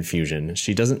add to the confusion,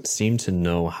 she doesn't seem to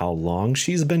know how long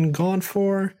she's been gone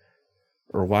for,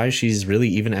 or why she's really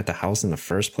even at the house in the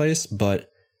first place, but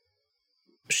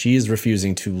she is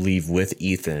refusing to leave with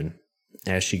Ethan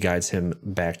as she guides him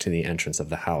back to the entrance of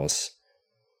the house,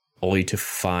 only to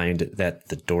find that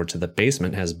the door to the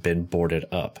basement has been boarded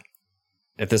up.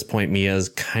 At this point, Mia's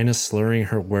kind of slurring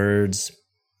her words.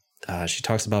 She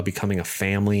talks about becoming a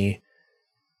family,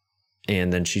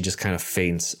 and then she just kind of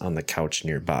faints on the couch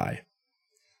nearby.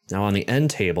 Now on the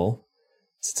end table,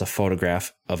 it's a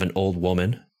photograph of an old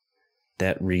woman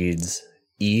that reads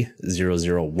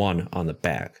E001 on the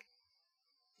back.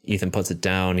 Ethan puts it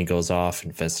down, he goes off,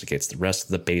 investigates the rest of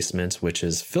the basement, which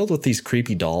is filled with these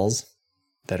creepy dolls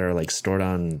that are stored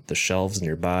on the shelves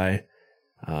nearby.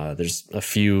 There's a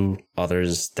few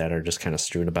others that are just kind of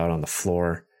strewn about on the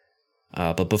floor.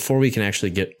 But before we can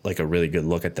actually get a really good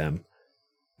look at them,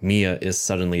 Mia is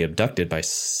suddenly abducted by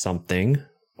something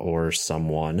or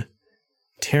someone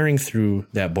tearing through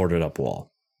that boarded up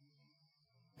wall.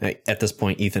 At this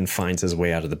point, Ethan finds his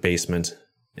way out of the basement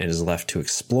and is left to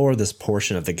explore this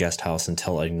portion of the guest house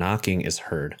until a knocking is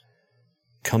heard,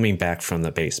 coming back from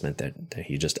the basement that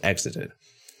he just exited.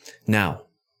 Now,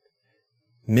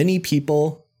 many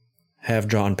people have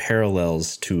drawn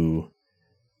parallels to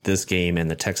this game and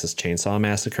the Texas Chainsaw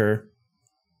Massacre,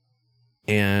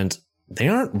 and they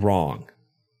aren't wrong.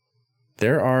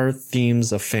 There are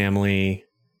themes of family,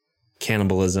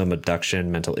 cannibalism,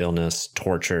 abduction, mental illness,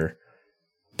 torture,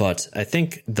 but I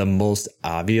think the most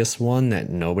obvious one that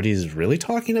nobody's really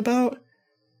talking about,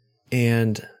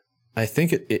 and I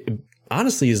think it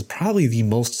honestly is probably the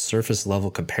most surface level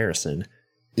comparison,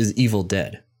 is Evil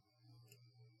Dead.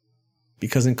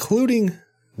 Because including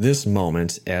this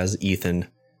moment as Ethan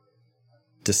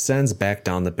descends back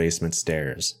down the basement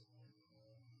stairs,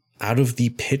 out of the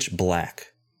pitch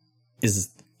black is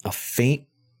a faint,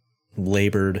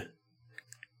 labored,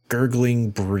 gurgling,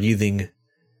 breathing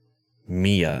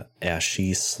Mia as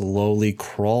she slowly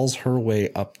crawls her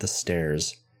way up the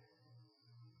stairs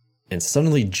and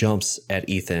suddenly jumps at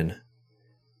Ethan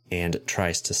and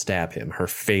tries to stab him. Her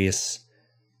face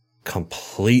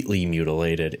completely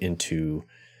mutilated into,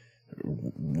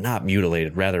 not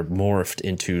mutilated, rather morphed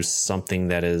into something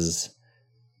that is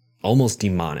almost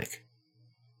demonic,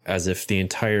 as if the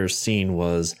entire scene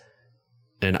was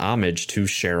an homage to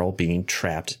Cheryl being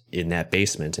trapped in that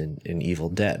basement in Evil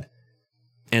Dead.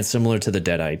 And similar to the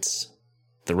Deadites,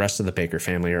 the rest of the Baker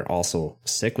family are also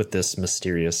sick with this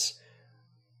mysterious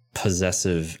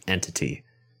possessive entity.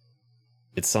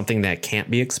 It's something that can't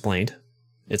be explained.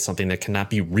 It's something that cannot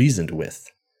be reasoned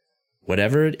with.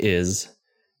 Whatever it is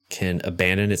can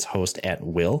abandon its host at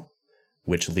will,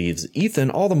 which leaves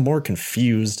Ethan all the more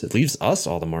confused. It leaves us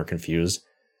all the more confused,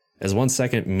 as one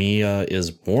second Mia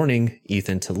is warning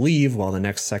Ethan to leave, while the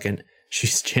next second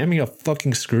she's jamming a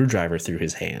fucking screwdriver through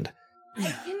his hand.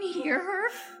 I can hear her.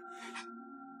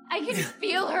 I can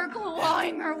feel her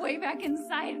clawing her way back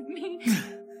inside of me.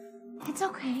 It's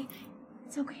okay.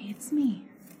 It's okay. It's me.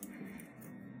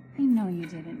 I know you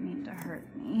didn't mean to hurt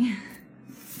me.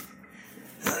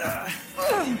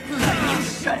 You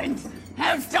shouldn't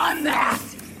have done that!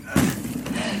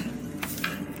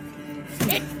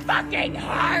 It fucking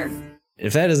hurts!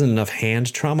 If that isn't enough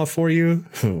hand trauma for you,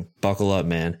 buckle up,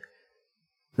 man.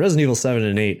 Resident Evil 7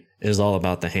 and 8 is all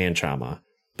about the hand trauma,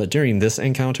 but during this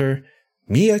encounter,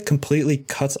 Mia completely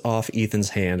cuts off Ethan's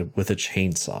hand with a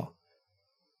chainsaw.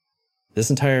 This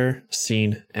entire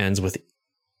scene ends with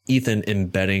Ethan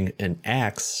embedding an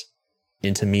axe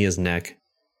into Mia's neck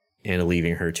and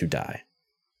leaving her to die.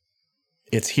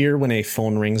 It's here when a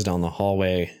phone rings down the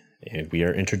hallway and we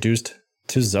are introduced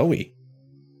to Zoe.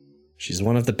 She's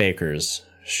one of the Bakers.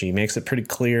 She makes it pretty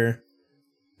clear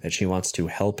that she wants to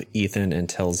help Ethan and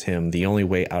tells him the only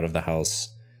way out of the house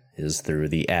is through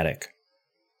the attic.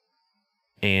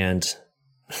 And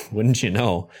wouldn't you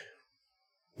know,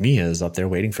 Mia is up there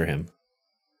waiting for him.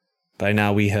 By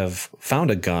now we have found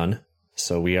a gun,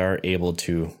 so we are able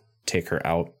to take her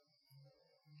out.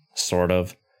 Sort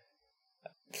of.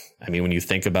 I mean, when you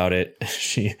think about it,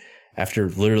 she, after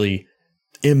literally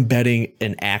embedding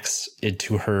an axe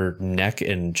into her neck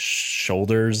and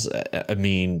shoulders, I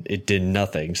mean, it did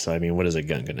nothing. So, I mean, what is a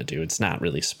gun going to do? It's not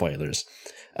really spoilers.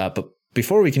 But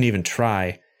before we can even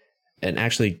try and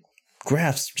actually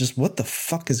grasp just what the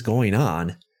fuck is going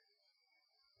on,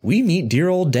 we meet dear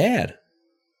old dad,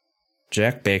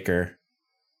 Jack Baker,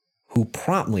 who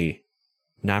promptly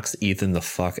knocks Ethan the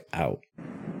fuck out.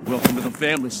 Welcome to the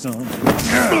family, son.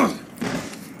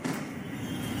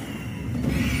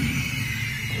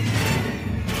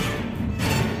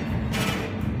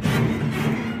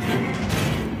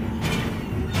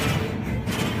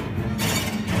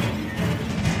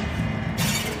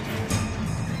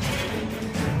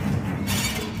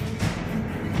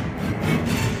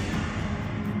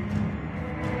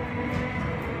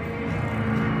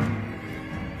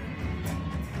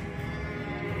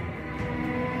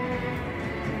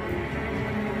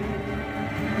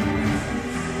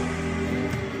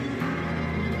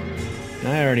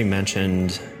 I already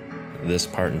mentioned this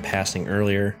part in passing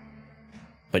earlier,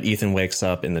 but Ethan wakes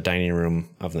up in the dining room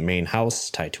of the main house,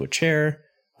 tied to a chair,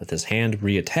 with his hand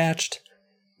reattached,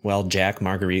 while Jack,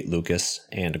 Marguerite, Lucas,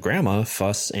 and Grandma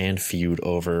fuss and feud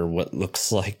over what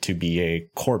looks like to be a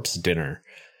corpse dinner.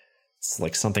 It's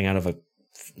like something out of a...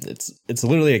 It's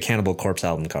literally a Cannibal Corpse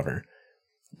album cover.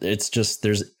 It's just,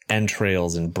 there's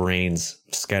entrails and brains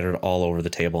scattered all over the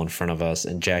table in front of us,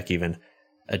 and Jack even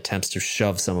attempts to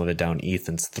shove some of it down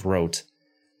Ethan's throat.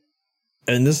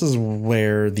 And this is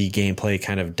where the gameplay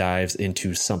kind of dives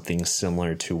into something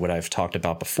similar to what I've talked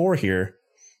about before here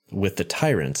with the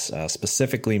tyrants,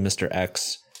 specifically Mr.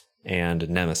 X and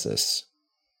Nemesis.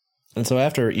 And so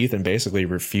after Ethan basically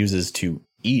refuses to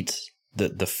eat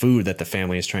the food that the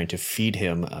family is trying to feed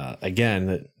him,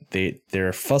 again,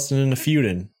 they're fussing and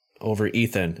feuding over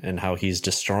Ethan and how he's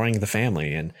destroying the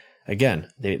family. And again,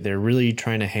 they're really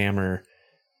trying to hammer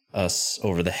us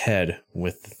over the head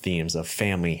with the themes of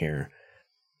family here.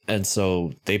 And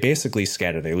so they basically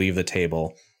scatter. They leave the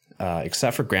table,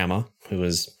 except for Grandma, who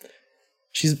is,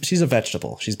 she's a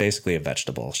vegetable. She's basically a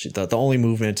vegetable. The only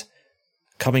movement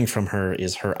coming from her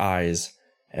is her eyes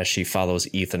as she follows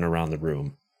Ethan around the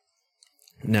room.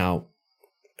 Now,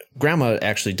 Grandma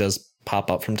actually does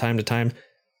pop up from time to time.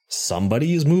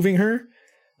 Somebody is moving her.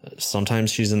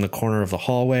 Sometimes she's in the corner of the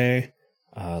hallway.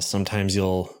 Sometimes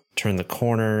you'll turn the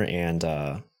corner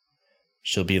and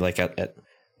she'll be like at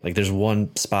like there's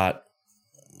one spot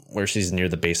where she's near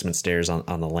the basement stairs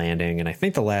on the landing. And I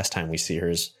think the last time we see her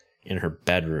is in her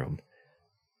bedroom.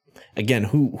 Again,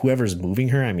 whoever's moving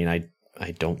her, I mean,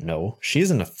 I don't know. She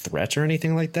isn't a threat or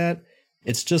anything like that.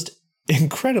 It's just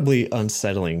incredibly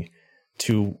unsettling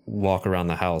to walk around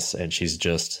the house and she's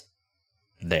just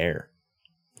there.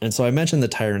 And so I mentioned the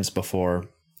tyrants before.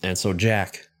 And so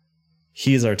Jack,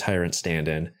 he is our tyrant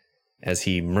stand-in as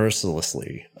he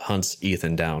mercilessly hunts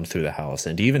Ethan down through the house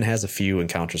and even has a few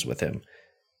encounters with him.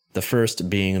 The first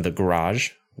being the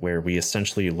garage, where we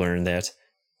essentially learn that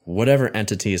whatever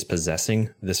entity is possessing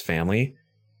this family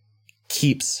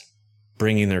keeps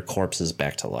bringing their corpses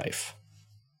back to life.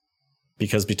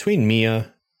 Because between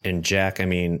Mia and Jack, I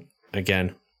mean,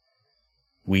 again,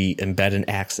 we embed an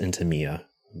axe into Mia.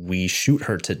 We shoot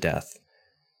her to death.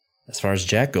 As far as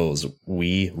Jack goes,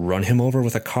 we run him over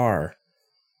with a car,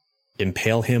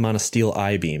 impale him on a steel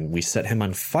I-beam, we set him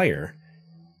on fire,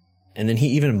 and then he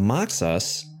even mocks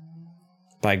us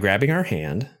by grabbing our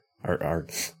hand, our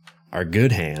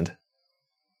good hand,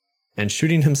 and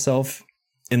shooting himself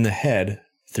in the head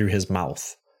through his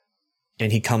mouth.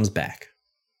 And he comes back.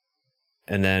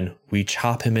 And then we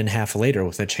chop him in half later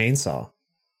with a chainsaw,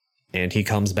 and he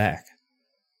comes back.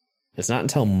 It's not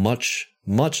until much,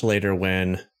 much later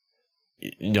when,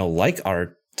 like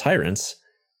our tyrants,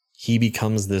 he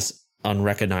becomes this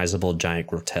unrecognizable giant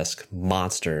grotesque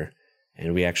monster,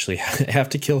 and we actually have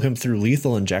to kill him through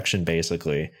lethal injection,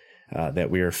 basically, that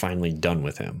we are finally done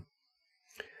with him.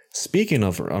 Speaking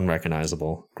of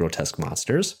unrecognizable grotesque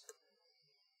monsters,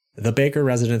 the Baker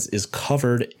residence is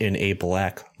covered in a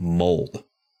black mold.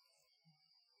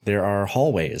 There are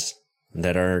hallways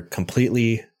that are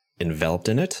completely enveloped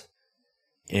in it,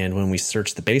 and when we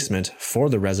search the basement for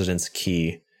the residence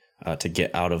key to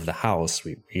get out of the house,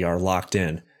 we are locked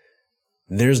in.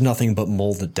 There's nothing but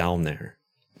mold down there.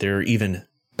 There are even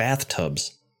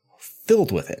bathtubs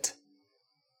filled with it.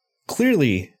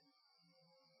 Clearly,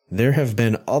 there have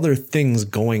been other things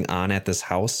going on at this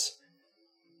house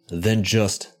than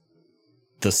just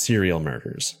the serial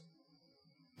murders.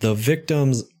 The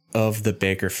victims of the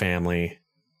Baker family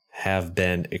have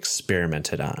been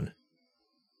experimented on,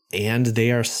 and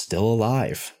they are still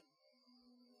alive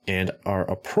and are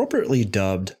appropriately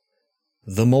dubbed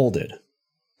the Molded.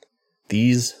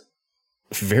 These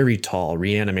very tall,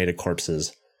 reanimated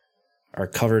corpses are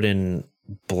covered in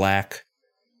black,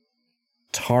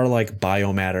 tar-like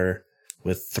biomatter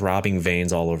with throbbing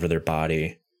veins all over their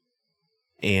body.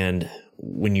 And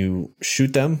when you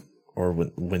shoot them, or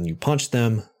when you punch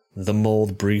them, the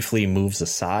mold briefly moves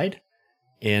aside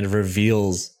and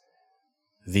reveals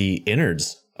the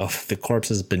innards of the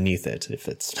corpses beneath it, if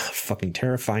it's not fucking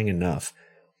terrifying enough.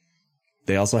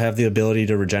 They also have the ability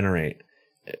to regenerate,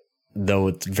 though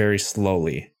it's very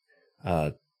slowly.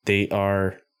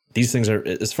 These things are,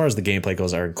 as far as the gameplay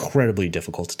goes, are incredibly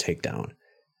difficult to take down.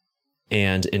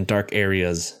 And in dark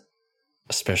areas,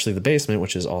 especially the basement,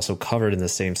 which is also covered in the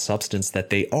same substance that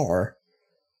they are,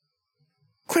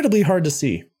 incredibly hard to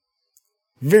see.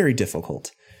 Very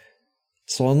difficult.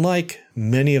 So unlike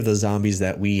many of the zombies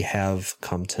that we have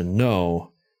come to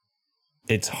know,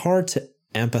 it's hard to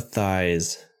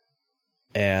empathize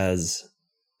as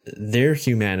their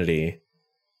humanity,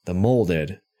 the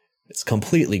Molded, it's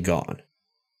completely gone.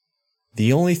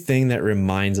 The only thing that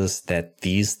reminds us that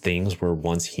these things were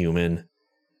once human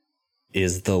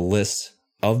is the list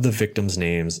of the victims'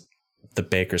 names the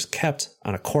Bakers kept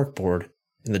on a corkboard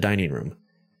in the dining room.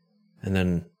 And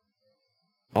then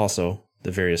also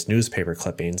the various newspaper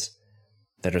clippings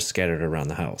that are scattered around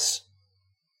the house.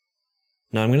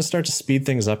 Now I'm going to start to speed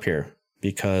things up here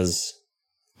because,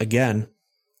 again,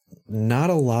 not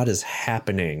a lot is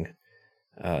happening.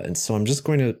 And so I'm just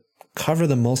going to cover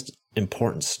the most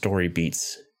important story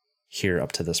beats here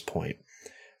up to this point.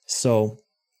 So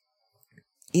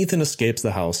Ethan escapes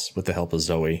the house with the help of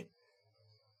Zoe,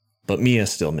 but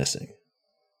Mia's still missing.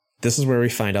 This is where we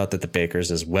find out that the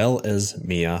Bakers, as well as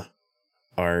Mia,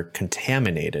 are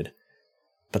contaminated,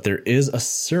 but there is a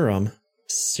serum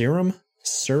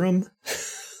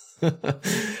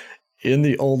in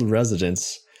the old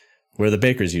residence where the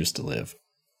Bakers used to live.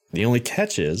 The only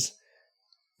catch is,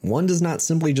 one does not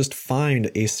simply just find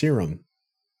a serum.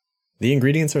 The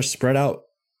ingredients are spread out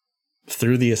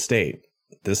through the estate.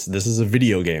 This is a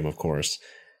video game, of course,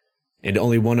 and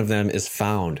only one of them is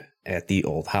found at the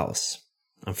old house.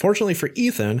 Unfortunately for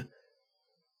Ethan,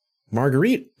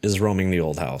 Marguerite is roaming the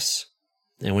old house,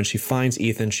 and when she finds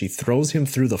Ethan, she throws him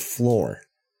through the floor.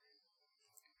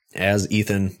 As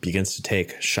Ethan begins to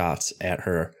take shots at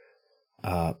her,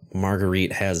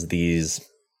 Marguerite has these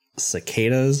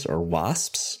cicadas or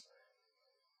wasps.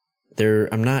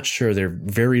 I'm not sure, they're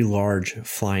very large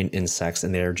flying insects,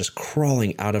 and they're just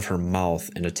crawling out of her mouth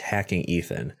and attacking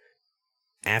Ethan.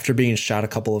 After being shot a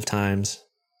couple of times,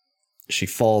 she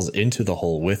falls into the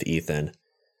hole with Ethan.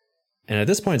 And at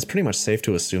this point, it's pretty much safe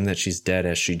to assume that she's dead,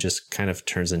 as she just kind of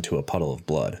turns into a puddle of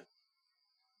blood.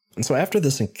 And so after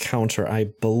this encounter, I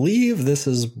believe this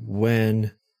is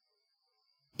when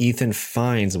Ethan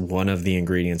finds one of the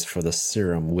ingredients for the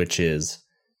serum, which is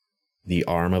the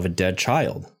arm of a dead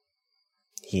child.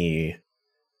 He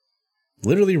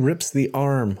literally rips the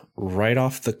arm right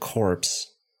off the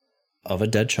corpse of a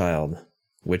dead child,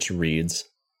 which reads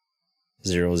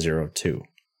 002.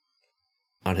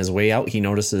 On his way out, he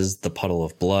notices the puddle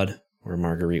of blood where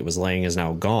Marguerite was laying is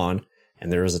now gone,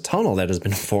 and there is a tunnel that has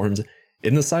been formed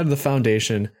in the side of the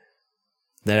foundation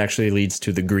that actually leads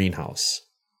to the greenhouse.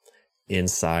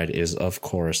 Inside is, of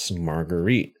course,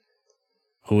 Marguerite,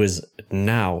 who is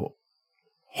now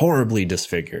horribly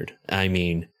disfigured. I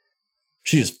mean,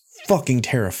 she is fucking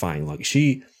terrifying. Like,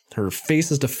 her face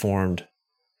is deformed,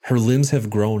 her limbs have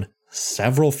grown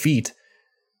several feet,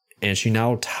 and she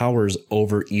now towers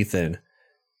over Ethan,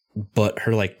 but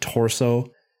her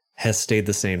torso has stayed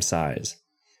the same size.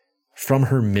 From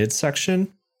her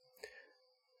midsection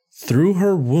through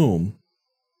her womb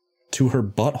to her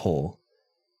butthole,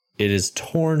 it is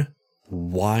torn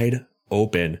wide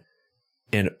open,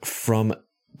 and from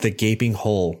the gaping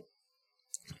hole,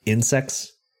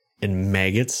 insects and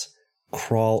maggots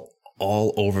crawl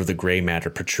all over the gray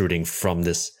matter protruding from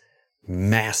this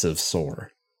massive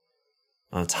sore.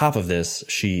 On top of this,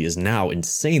 she is now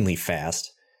insanely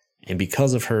fast, and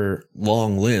because of her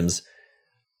long limbs,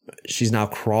 she's now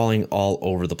crawling all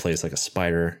over the place like a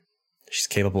spider. She's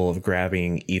capable of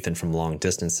grabbing Ethan from long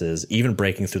distances, even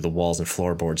breaking through the walls and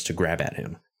floorboards to grab at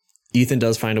him. Ethan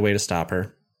does find a way to stop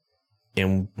her,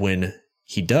 and when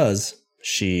he does,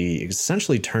 she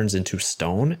essentially turns into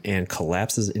stone and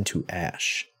collapses into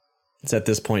ash. It's at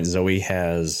this point Zoe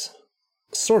has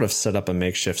sort of set up a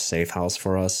makeshift safe house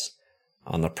for us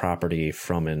on the property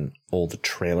from an old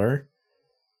trailer,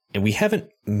 and we haven't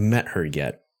met her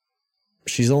yet.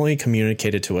 She's only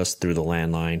communicated to us through the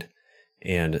landline,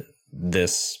 and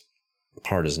this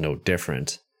part is no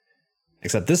different.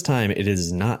 Except this time, it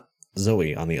is not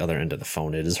Zoe on the other end of the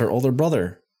phone. It is her older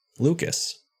brother,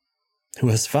 Lucas, who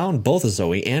has found both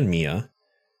Zoe and Mia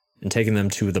and taken them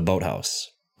to the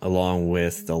boathouse, along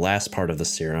with the last part of the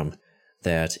serum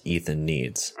that Ethan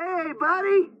needs. Hey,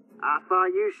 buddy! I thought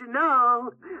you should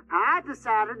know. I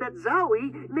decided that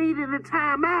Zoe needed a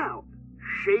timeout.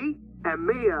 She and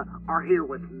Mia are here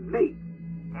with me.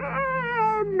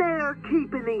 And they're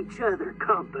keeping each other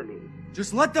company.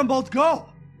 Just let them both go.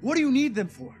 What do you need them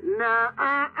for?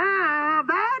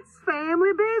 That's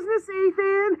family business,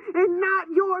 Ethan, and not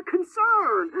your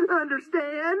concern,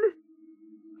 understand?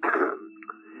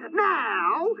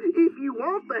 Now, if you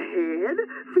want the head,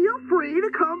 feel free to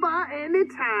come by any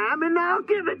time and I'll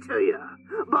give it to you.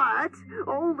 But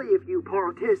only if you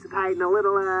participate in a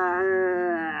little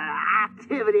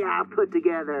activity I put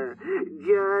together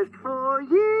just for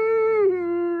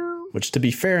you. Which, to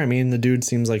be fair, I mean, the dude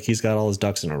seems like he's got all his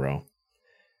ducks in a row.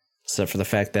 Except for the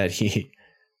fact that he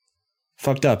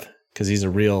fucked up because he's a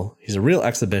real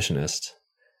exhibitionist.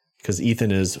 Because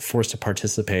Ethan is forced to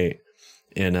participate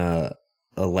in a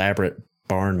elaborate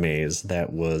barn maze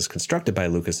that was constructed by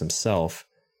Lucas himself.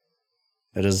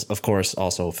 It is, of course,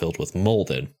 also filled with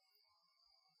molded.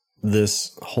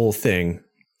 This whole thing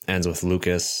ends with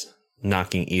Lucas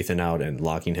knocking Ethan out and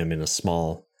locking him in a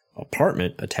small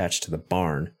apartment attached to the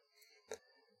barn.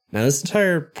 Now, this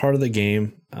entire part of the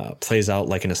game plays out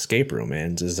like an escape room,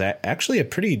 and is actually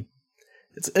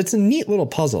it's a neat little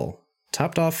puzzle,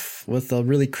 topped off with a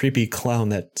really creepy clown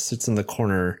that sits in the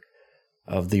corner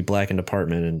of the blackened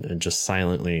apartment and just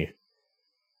silently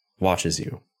watches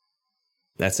you.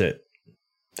 That's it.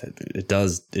 It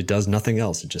does nothing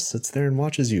else. It just sits there and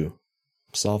watches you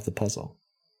solve the puzzle.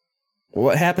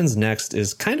 What happens next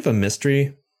is kind of a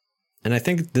mystery, and I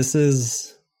think this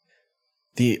is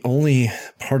the only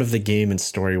part of the game and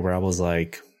story where I was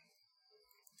like,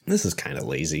 this is kind of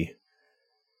lazy.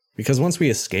 Because once we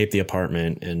escape the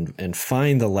apartment and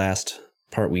find the last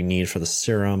part we need for the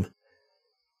serum,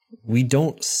 we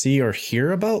don't see or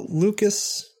hear about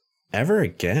Lucas ever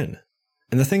again.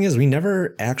 And the thing is, we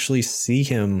never actually see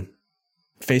him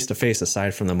face to face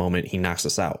aside from the moment he knocks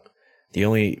us out. The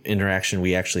only interaction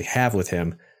we actually have with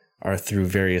him are through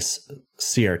various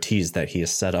CRTs that he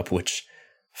has set up, which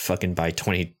fucking by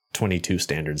 2022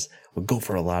 standards would go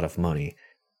for a lot of money.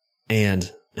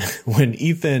 And when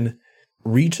Ethan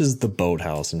reaches the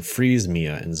boathouse and frees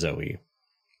Mia and Zoe,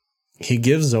 he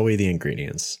gives Zoe the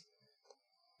ingredients.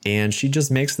 And she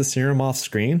just makes the serum off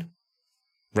screen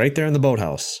right there in the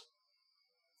boathouse.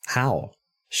 How?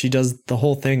 She does the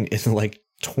whole thing in like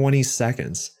 20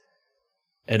 seconds.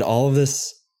 And all of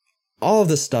this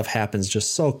stuff happens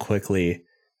just so quickly.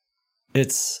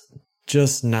 It's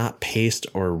just not paced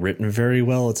or written very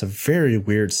well. It's a very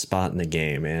weird spot in the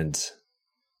game. And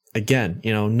again,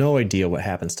 no idea what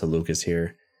happens to Lucas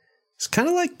here. It's kind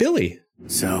of like Billy.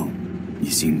 So,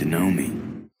 you seem to know me.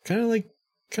 Kind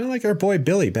of like our boy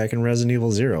Billy back in Resident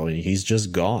Evil 0, and he's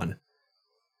just gone.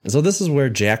 And so this is where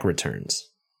Jack returns.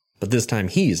 But this time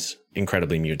he's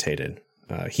incredibly mutated.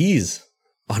 He's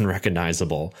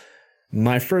unrecognizable.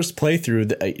 My first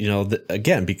playthrough,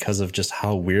 again, because of just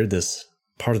how weird this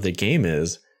part of the game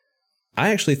is,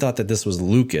 I actually thought that this was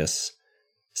Lucas,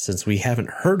 since we haven't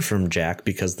heard from Jack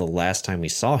because the last time we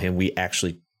saw him, we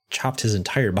actually chopped his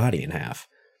entire body in half.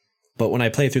 But when I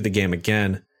play through the game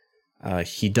again,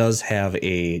 he does have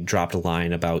a dropped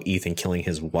line about Ethan killing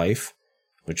his wife,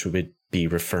 which would be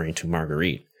referring to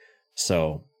Marguerite.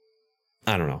 So,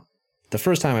 I don't know. The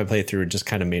first time I played through, it just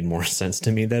kind of made more sense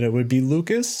to me that it would be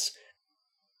Lucas,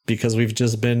 because we've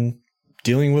just been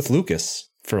dealing with Lucas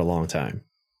for a long time.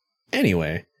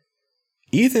 Anyway,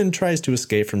 Ethan tries to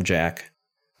escape from Jack,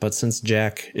 but since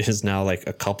Jack is now like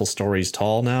a couple stories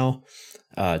tall now,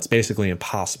 it's basically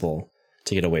impossible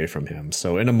to get away from him.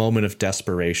 So in a moment of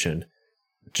desperation,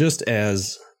 just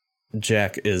as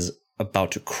Jack is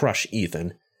about to crush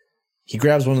Ethan, he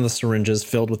grabs one of the syringes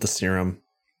filled with the serum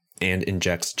and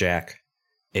injects Jack,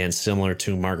 and similar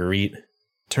to Marguerite,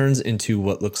 turns into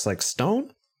what looks like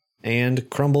stone and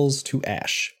crumbles to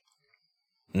ash.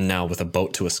 Now with a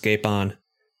boat to escape on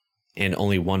and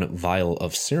only one vial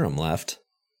of serum left,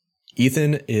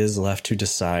 Ethan is left to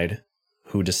decide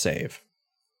who to save.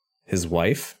 His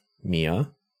wife,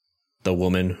 Mia, the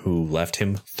woman who left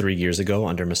him 3 years ago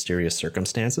under mysterious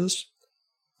circumstances,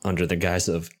 under the guise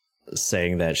of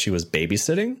saying that she was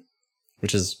babysitting,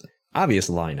 which is obvious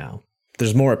lie now.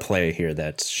 There's more at play here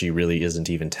that she really isn't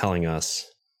even telling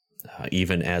us,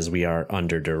 even as we are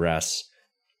under duress.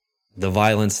 The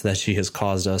violence that she has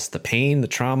caused us, the pain, the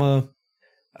trauma.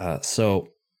 So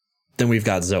then we've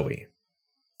got Zoe.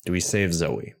 Do we save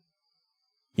Zoe?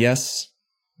 Yes,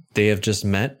 they have just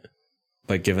met,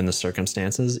 but given the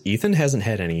circumstances, Ethan hasn't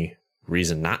had any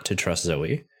reason not to trust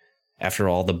Zoe. After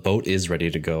all, the boat is ready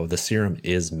to go. The serum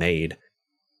is made.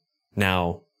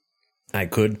 Now, I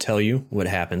could tell you what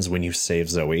happens when you save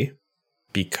Zoe,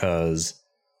 because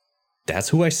that's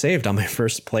who I saved on my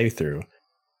first playthrough.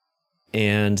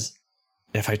 And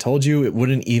if I told you, it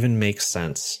wouldn't even make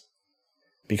sense.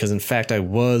 Because in fact, I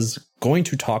was going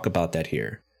to talk about that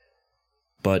here.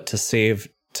 But to save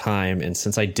time, and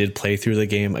since I did play through the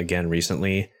game again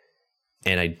recently,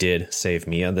 and I did save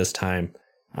Mia this time,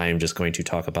 I am just going to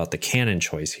talk about the canon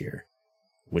choice here,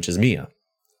 which is Mia.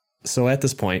 So at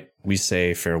this point, we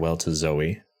say farewell to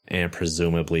Zoe and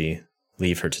presumably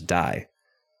leave her to die.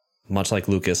 Much like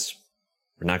Lucas,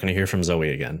 we're not going to hear from Zoe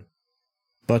again.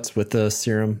 But with the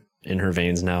serum in her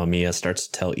veins now, Mia starts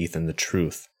to tell Ethan the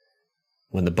truth.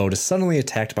 When the boat is suddenly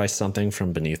attacked by something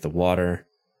from beneath the water,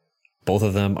 both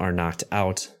of them are knocked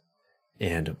out,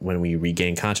 and when we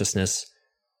regain consciousness,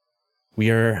 we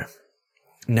are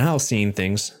now seeing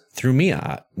things through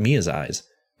Mia's eyes.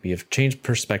 We have changed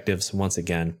perspectives once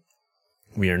again.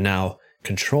 We are now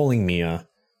controlling Mia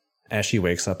as she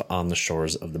wakes up on the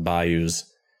shores of the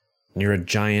bayous near a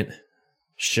giant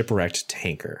shipwrecked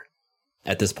tanker.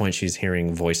 At this point, she's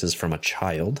hearing voices from a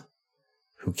child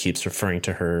who keeps referring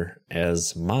to her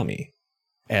as Mommy.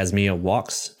 As Mia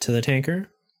walks to the tanker,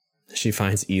 she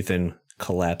finds Ethan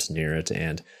collapsed near it,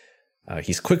 and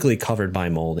he's quickly covered by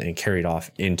mold and carried off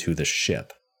into the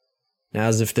ship. Now,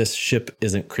 as if this ship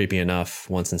isn't creepy enough,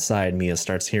 once inside, Mia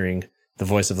starts hearing the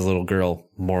voice of the little girl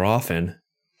more often,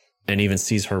 and even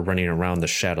sees her running around the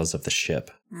shadows of the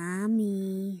ship.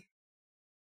 Mommy.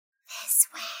 This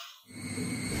way.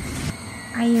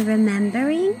 Are you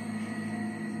remembering?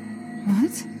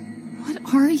 What?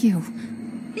 What are you?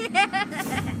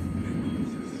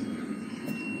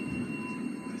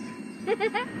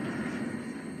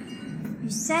 You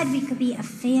said we could be a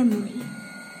family.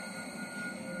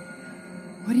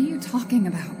 What are you talking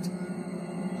about?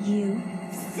 You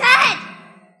said!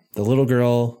 The little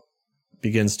girl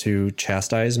begins to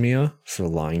chastise Mia for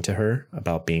lying to her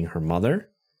about being her mother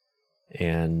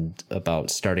and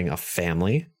about starting a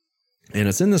family. And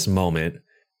it's in this moment,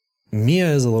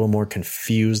 Mia is a little more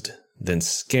confused than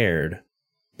scared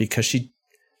because she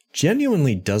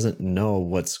genuinely doesn't know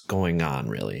what's going on,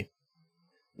 really.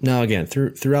 Now, again,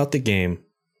 throughout the game,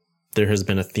 there has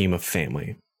been a theme of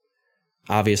family.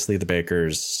 Obviously, the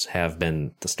Bakers have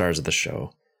been the stars of the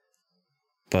show.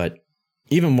 But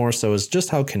even more so is just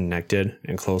how connected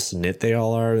and close-knit they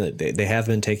all are. They have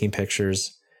been taking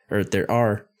pictures, or there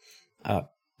are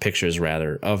pictures,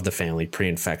 rather, of the family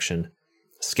pre-infection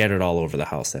scattered all over the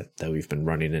house that we've been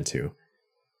running into.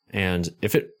 And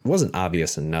if it wasn't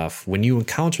obvious enough, when you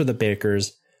encounter the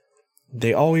Bakers,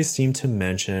 they always seem to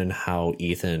mention how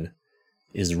Ethan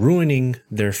is ruining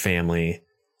their family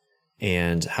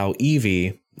and how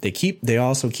Evie, they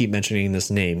also keep mentioning this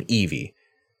name, Evie.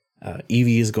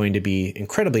 Evie is going to be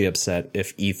incredibly upset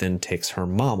if Ethan takes her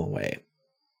mom away.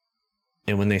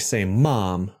 And when they say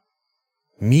mom,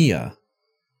 Mia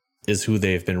is who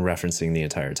they've been referencing the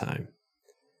entire time.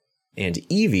 And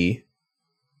Evie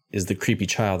is the creepy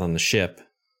child on the ship,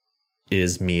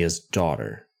 is Mia's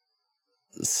daughter.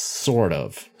 Sort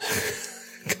of.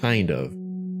 Kind of.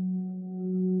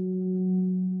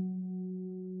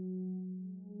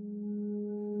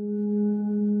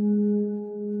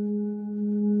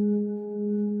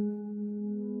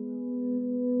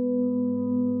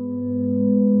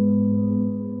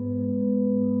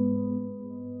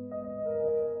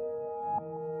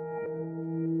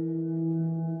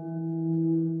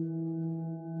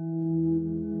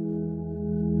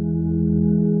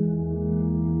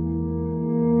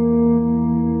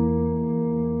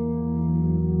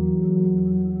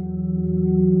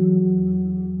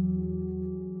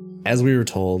 As we were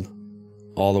told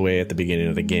all the way at the beginning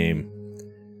of the game,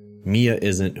 Mia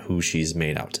isn't who she's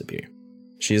made out to be.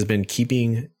 She has been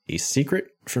keeping a secret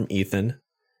from Ethan.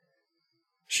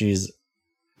 She's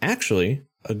actually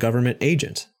a government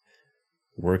agent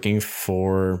working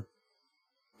for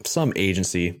some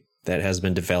agency that has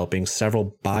been developing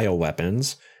several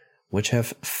bioweapons which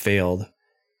have failed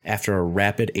after a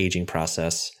rapid aging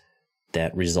process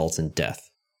that results in death.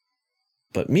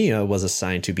 But Mia was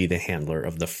assigned to be the handler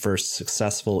of the first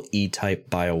successful E-type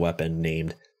bioweapon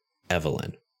named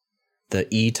Evelyn. The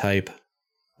E-type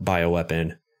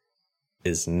bioweapon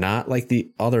is not like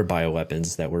the other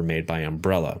bioweapons that were made by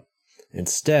Umbrella.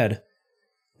 Instead,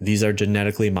 these are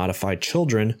genetically modified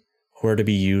children who are to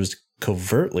be used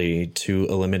covertly to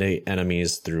eliminate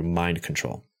enemies through mind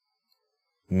control.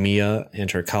 Mia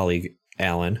and her colleague,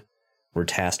 Alan, were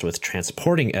tasked with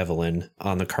transporting Evelyn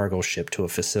on the cargo ship to a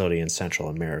facility in Central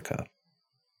America.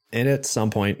 And at some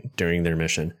point during their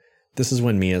mission, this is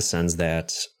when Mia sends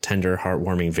that tender,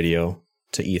 heartwarming video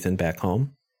to Ethan back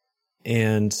home.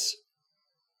 And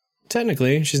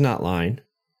technically, she's not lying.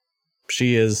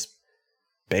 She is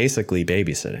basically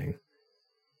babysitting.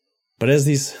 But as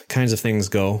these kinds of things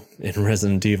go in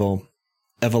Resident Evil,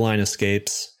 Evelyn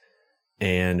escapes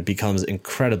and becomes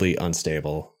incredibly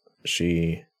unstable.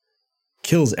 She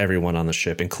kills everyone on the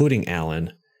ship, including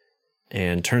Alan,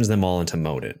 and turns them all into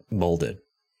molded.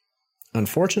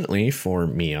 Unfortunately for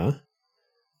Mia,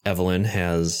 Evelyn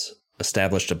has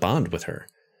established a bond with her,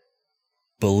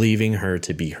 believing her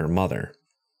to be her mother.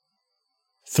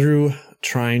 Through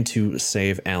trying to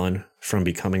save Alan from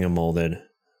becoming a molded,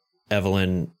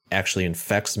 Evelyn actually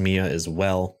infects Mia as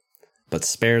well, but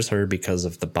spares her because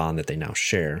of the bond that they now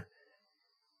share.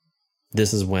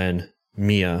 This is when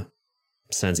Mia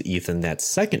sends Ethan that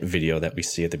second video that we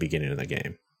see at the beginning of the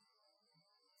game.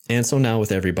 And so now with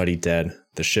everybody dead,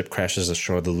 the ship crashes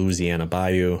ashore the Louisiana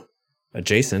Bayou,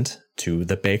 adjacent to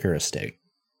the Baker estate.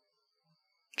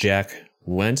 Jack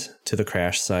went to the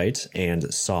crash site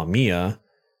and saw Mia,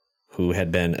 who had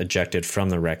been ejected from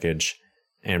the wreckage,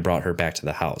 and brought her back to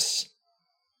the house.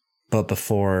 But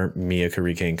before Mia could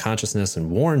regain consciousness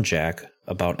and warn Jack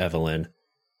about Evelyn,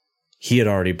 he had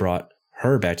already brought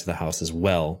her back to the house as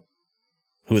well,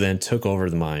 who then took over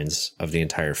the minds of the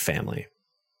entire family.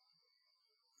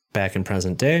 Back in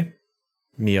present day,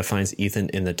 Mia finds Ethan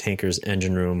in the tanker's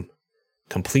engine room,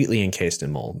 completely encased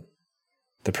in mold.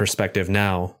 The perspective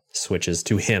now switches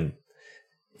to him.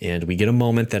 And we get a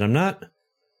moment that I'm not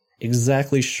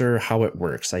exactly sure how it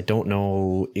works. I don't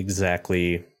know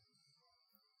exactly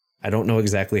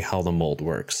how the mold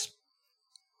works.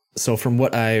 So from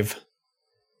what I've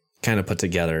kind of put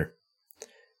together,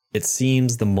 it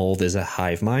seems the mold is a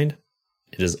hive mind.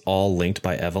 It is all linked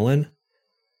by Evelyn.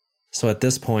 So at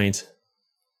this point,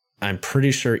 I'm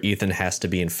pretty sure Ethan has to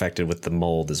be infected with the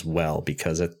mold as well,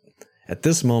 because at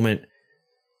this moment,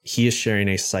 he is sharing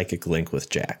a psychic link with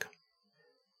Jack.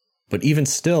 But even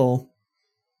still,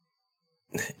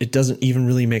 it doesn't even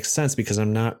really make sense, because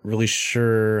I'm not really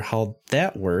sure how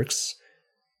that works,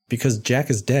 because Jack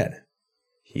is dead.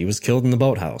 He was killed in the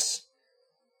boathouse.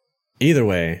 Either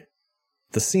way,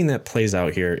 the scene that plays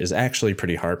out here is actually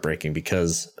pretty heartbreaking,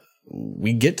 because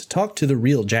we get to talk to the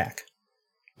real Jack.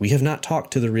 We have not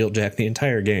talked to the real Jack the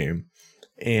entire game.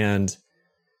 And,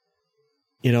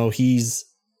 you know, he's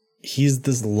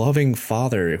this loving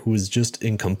father who is just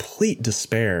in complete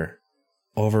despair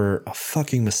over a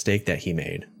fucking mistake that he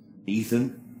made.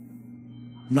 Ethan,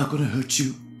 I'm not gonna hurt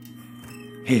you.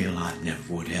 Hell, I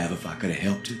never would have if I could have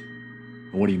helped it.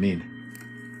 What do you mean?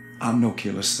 I'm no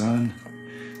killer, son.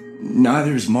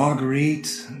 Neither is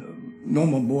Marguerite, nor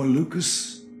my boy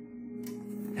Lucas.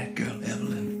 That girl,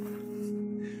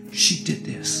 Evelyn, she did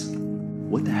this.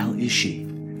 What the hell is she?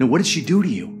 Now, what did she do to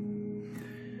you?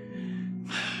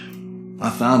 I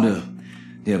found her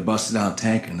near a busted-out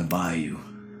tanker in the bayou.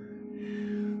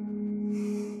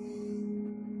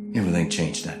 Everything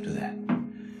changed after that.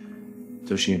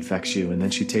 So she infects you and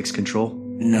then she takes control?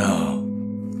 No.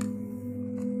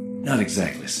 Not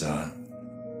exactly, son.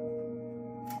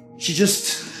 She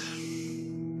just...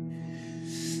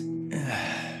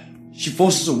 She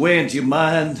forces her way into your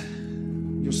mind,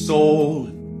 your soul.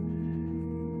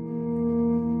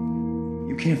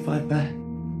 You can't fight back.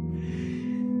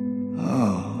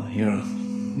 Oh, you're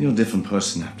a different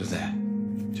person after that.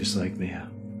 Just like Mia.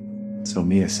 So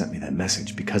Mia sent me that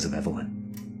message because of Evelyn.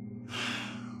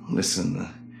 Listen,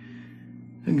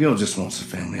 the girl just wants a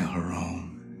family of her own.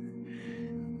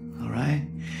 All right?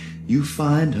 You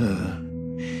find her,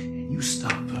 and you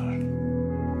stop her.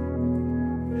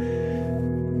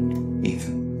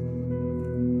 Ethan,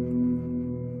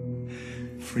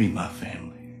 free my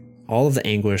family. All of the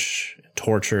anguish,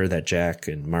 torture that Jack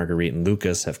and Marguerite and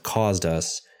Lucas have caused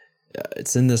us,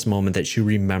 it's in this moment that you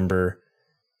remember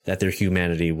that their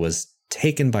humanity was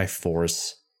taken by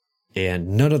force, and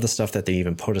none of the stuff that they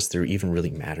even put us through even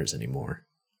really matters anymore.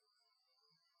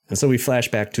 And so we flash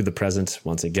back to the present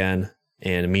once again,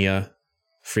 and Mia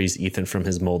frees Ethan from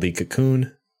his moldy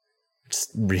cocoon.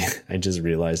 I just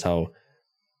realized how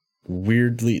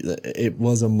weirdly it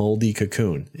was a moldy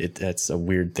cocoon. That's a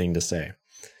weird thing to say.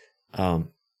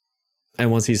 And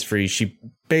once he's free, she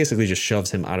basically just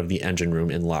shoves him out of the engine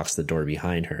room and locks the door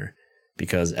behind her,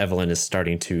 because Evelyn is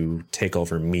starting to take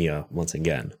over Mia once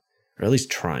again, or at least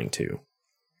trying to.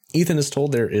 Ethan is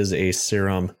told there is a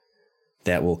serum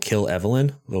that will kill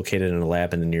Evelyn, located in a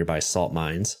lab in the nearby salt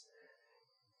mines.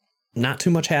 Not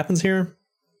too much happens here.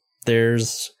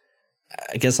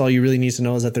 I guess all you really need to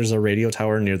know is that there's a radio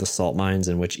tower near the salt mines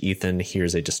in which Ethan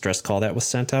hears a distress call that was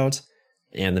sent out,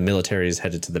 and the military is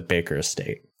headed to the Baker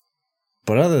estate.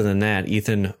 But other than that,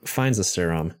 Ethan finds the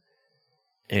serum,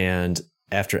 and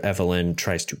after Evelyn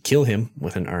tries to kill him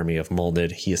with an army of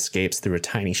molded, he escapes through a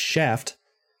tiny shaft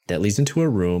that leads into a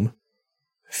room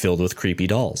filled with creepy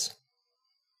dolls,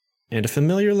 and a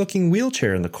familiar-looking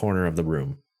wheelchair in the corner of the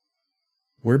room.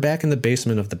 We're back in the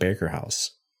basement of the Baker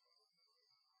house.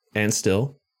 And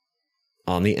still,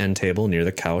 on the end table near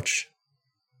the couch,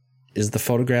 is the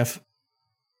photograph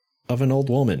of an old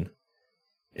woman.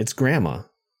 It's Grandma,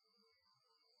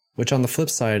 which on the flip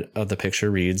side of the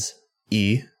picture reads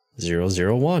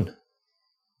E001.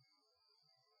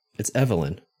 It's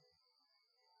Evelyn.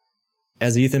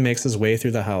 As Ethan makes his way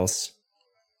through the house,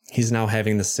 he's now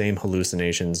having the same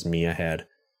hallucinations Mia had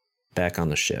back on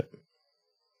the ship.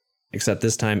 Except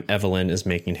this time, Evelyn is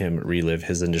making him relive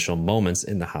his initial moments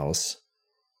in the house,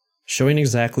 showing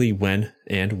exactly when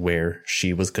and where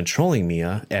she was controlling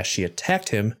Mia as she attacked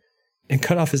him and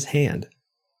cut off his hand.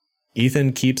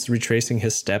 Ethan keeps retracing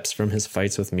his steps from his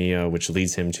fights with Mia, which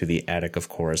leads him to the attic, of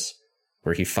course,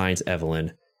 where he finds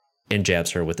Evelyn and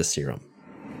jabs her with the serum.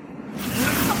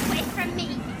 Away from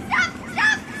me! Stop!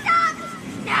 Stop! Stop!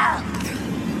 No!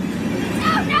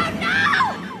 No! No! No!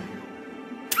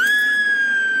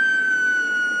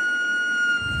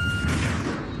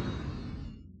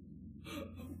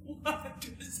 Why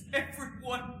does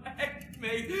everyone hate me?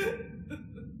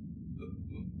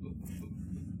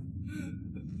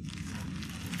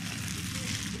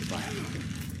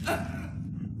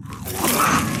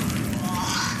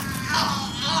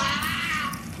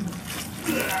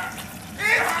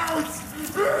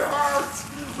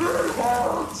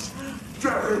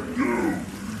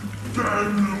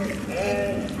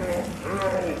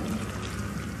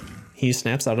 he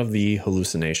snaps out of the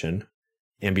hallucination,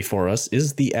 and before us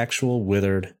is the actual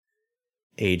withered,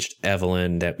 aged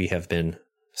Evelyn that we have been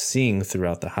seeing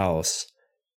throughout the house.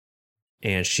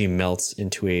 And she melts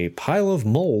into a pile of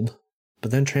mold, but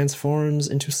then transforms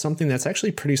into something that's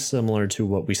actually pretty similar to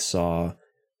what we saw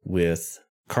with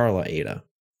Carla Ada.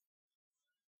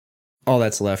 All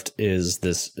that's left is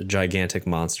this gigantic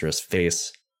monstrous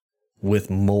face with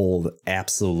mold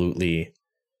absolutely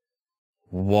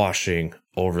washing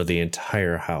over the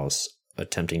entire house,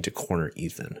 attempting to corner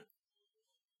Ethan.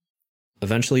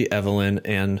 Eventually, Evelyn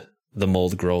and the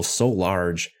mold grow so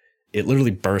large, it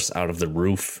literally bursts out of the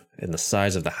roof and the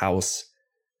sides of the house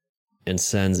and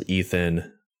sends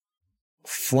Ethan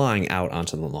flying out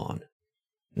onto the lawn.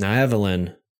 Now,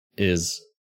 Evelyn is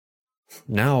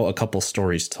now a couple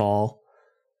stories tall.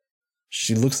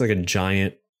 She looks like a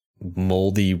giant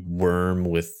moldy worm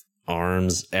with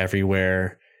arms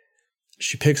everywhere.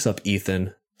 She picks up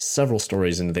Ethan several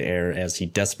stories into the air as he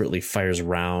desperately fires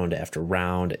round after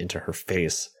round into her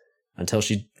face until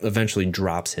she eventually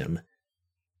drops him.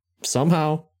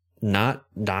 Somehow not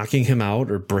knocking him out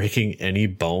or breaking any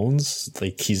bones.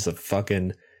 Like he's a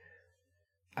fucking...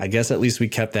 I guess at least we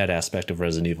kept that aspect of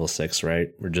Resident Evil 6, right?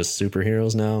 We're just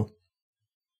superheroes now.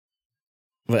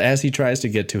 But as he tries to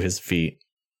get to his feet,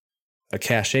 a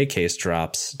cache case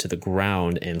drops to the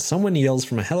ground and someone yells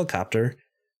from a helicopter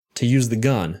to use the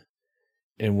gun,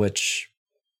 in which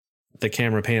the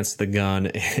camera pans to the gun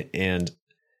and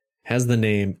has the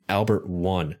name Albert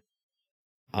 1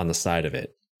 on the side of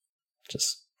it.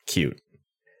 Just cute.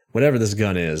 Whatever this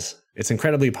gun is, it's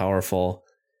incredibly powerful,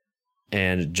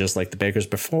 and just like the Bakers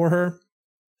before her,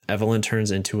 Evelyn turns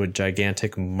into a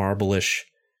gigantic marble-ish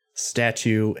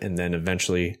statue and then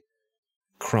eventually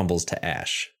crumbles to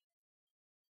ash.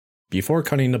 Before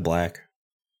cutting to black,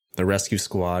 the rescue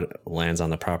squad lands on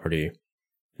the property,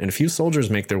 and a few soldiers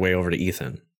make their way over to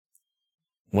Ethan.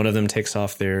 One of them takes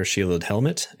off their shielded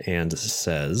helmet and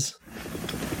says,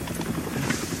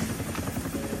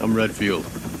 I'm Redfield.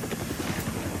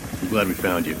 I'm glad we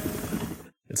found you.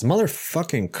 It's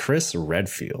motherfucking Chris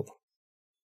Redfield.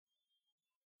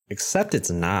 Except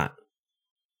it's not.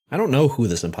 I don't know who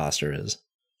this imposter is,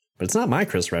 but it's not my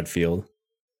Chris Redfield.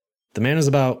 The man is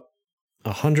about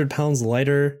 100 pounds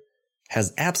lighter,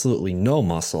 has absolutely no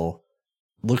muscle,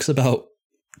 looks about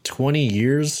 20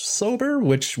 years sober,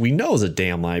 which we know is a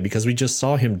damn lie because we just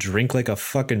saw him drink like a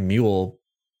fucking mule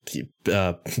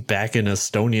back in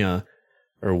Estonia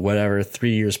or whatever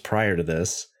 3 years prior to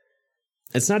this.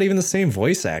 It's not even the same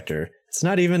voice actor. It's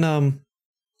not even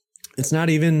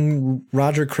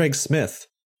Roger Craig Smith.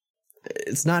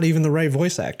 It's not even the right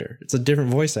voice actor. It's a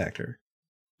different voice actor.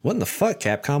 What in the fuck,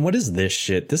 Capcom? What is this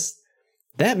shit?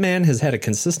 That man has had a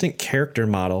consistent character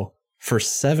model for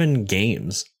 7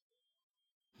 games.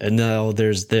 And now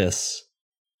there's this.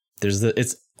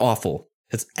 It's awful.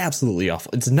 It's absolutely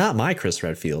awful. It's not my Chris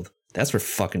Redfield. That's for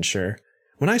fucking sure.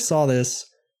 When I saw this,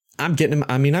 I'm getting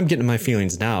my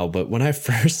feelings now, but when I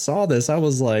first saw this, I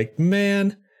was like,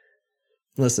 man,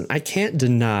 listen, I can't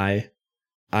deny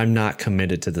I'm not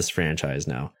committed to this franchise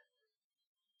now.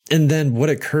 And then what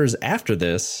occurs after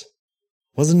this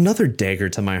was another dagger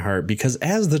to my heart, because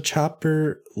as the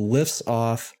chopper lifts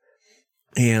off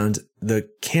and the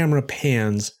camera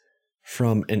pans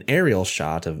from an aerial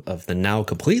shot of the now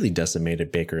completely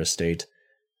decimated Baker estate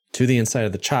to the inside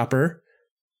of the chopper,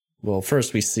 well,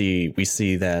 first we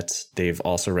see that they've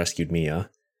also rescued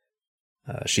Mia.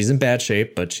 She's in bad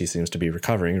shape, but she seems to be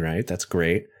recovering, right? That's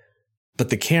great. But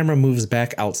the camera moves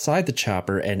back outside the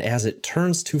chopper, and as it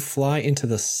turns to fly into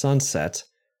the sunset,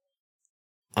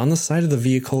 on the side of the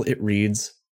vehicle it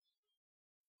reads,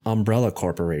 Umbrella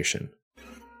Corporation,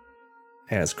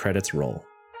 as credits roll.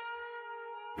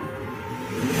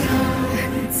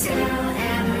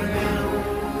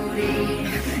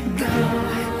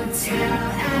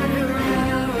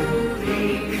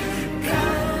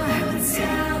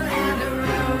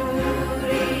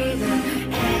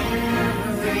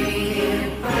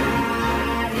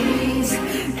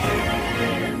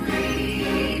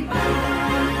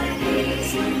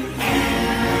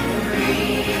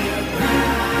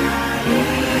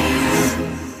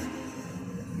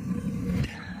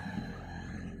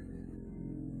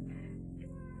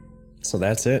 So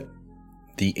that's it.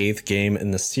 The 8th game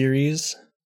in the series,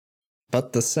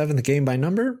 but the 7th game by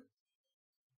number?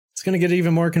 It's going to get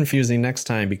even more confusing next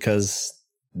time because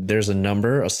there's a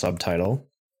number, a subtitle,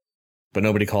 but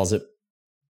nobody calls it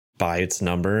by its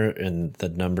number, and the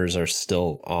numbers are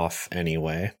still off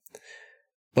anyway.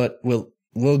 But we'll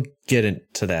get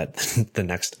into that the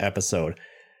next episode.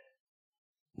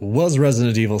 Was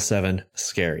Resident Evil 7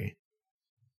 scary?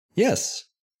 Yes.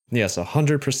 Yes,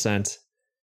 100%.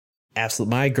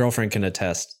 Absolutely. My girlfriend can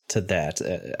attest to that.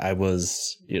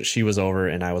 She was over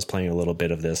and I was playing a little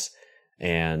bit of this,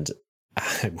 and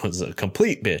I was a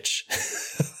complete bitch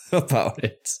about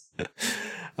it.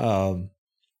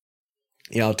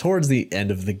 Towards the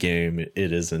end of the game,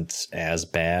 it isn't as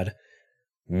bad.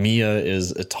 Mia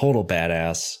is a total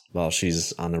badass while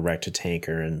she's on the wrecked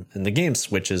tanker, and the game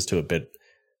switches to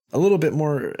a little bit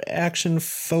more action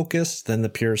focused than the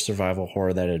pure survival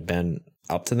horror that had been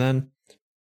up to then.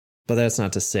 But that's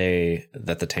not to say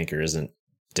that the tanker isn't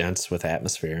dense with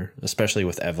atmosphere, especially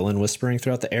with Evelyn whispering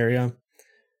throughout the area.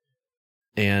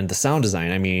 And the sound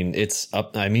design, it's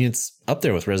up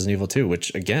there with Resident Evil 2,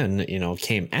 which again,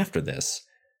 came after this.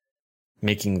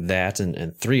 Making that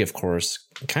and 3, of course,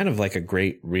 kind of like a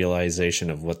great realization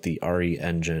of what the RE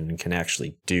engine can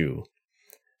actually do.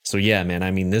 So yeah,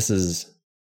 man, this is,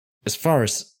 as far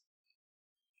as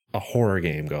a horror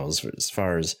game goes, as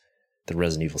far as the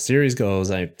Resident Evil series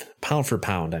goes, pound for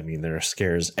pound, there are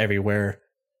scares everywhere,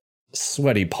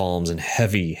 sweaty palms and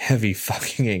heavy, heavy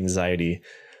fucking anxiety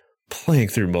playing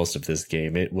through most of this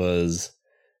game. It was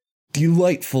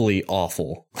delightfully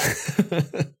awful.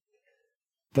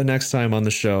 But next time on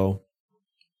the show,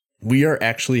 we are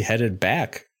actually headed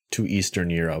back to Eastern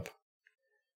Europe.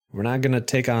 We're not going to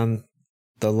take on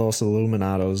the Los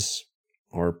Illuminados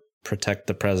or protect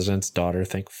the president's daughter,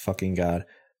 thank fucking God.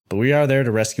 But we are there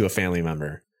to rescue a family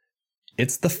member.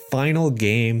 It's the final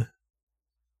game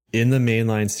in the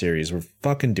mainline series. We're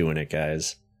fucking doing it,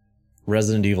 guys.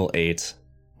 Resident Evil 8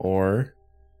 or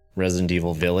Resident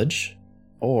Evil Village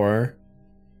or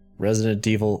Resident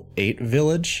Evil 8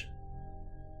 Village.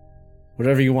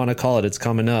 Whatever you want to call it, it's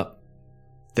coming up.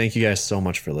 Thank you guys so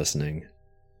much for listening.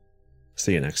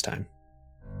 See you next time.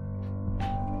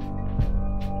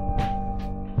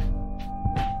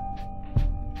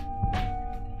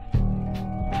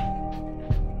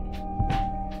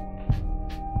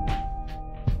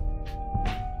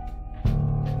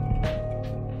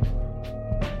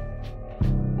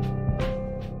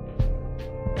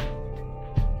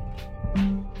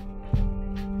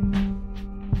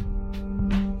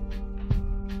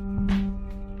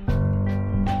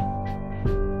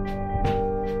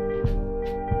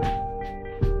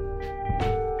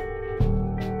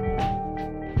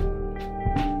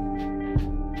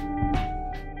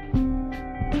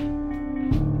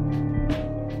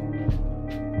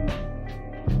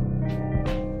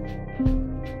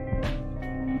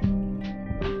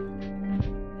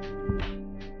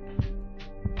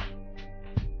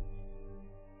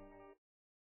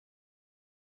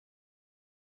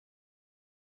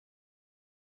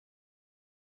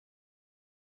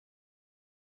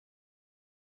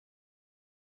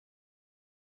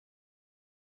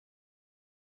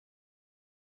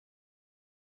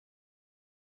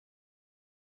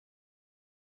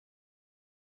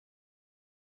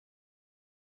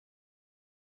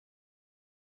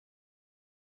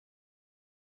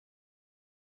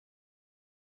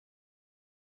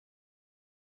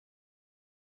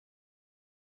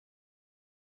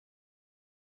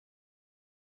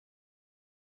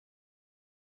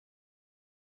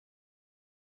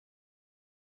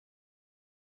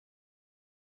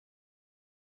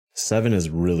 Seven is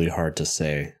really hard to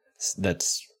say.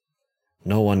 That's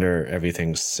no wonder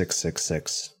everything's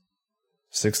 666.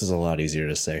 6 is a lot easier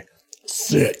to say.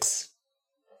 6.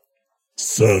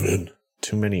 7.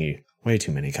 Way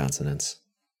too many consonants.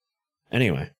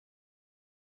 Anyway.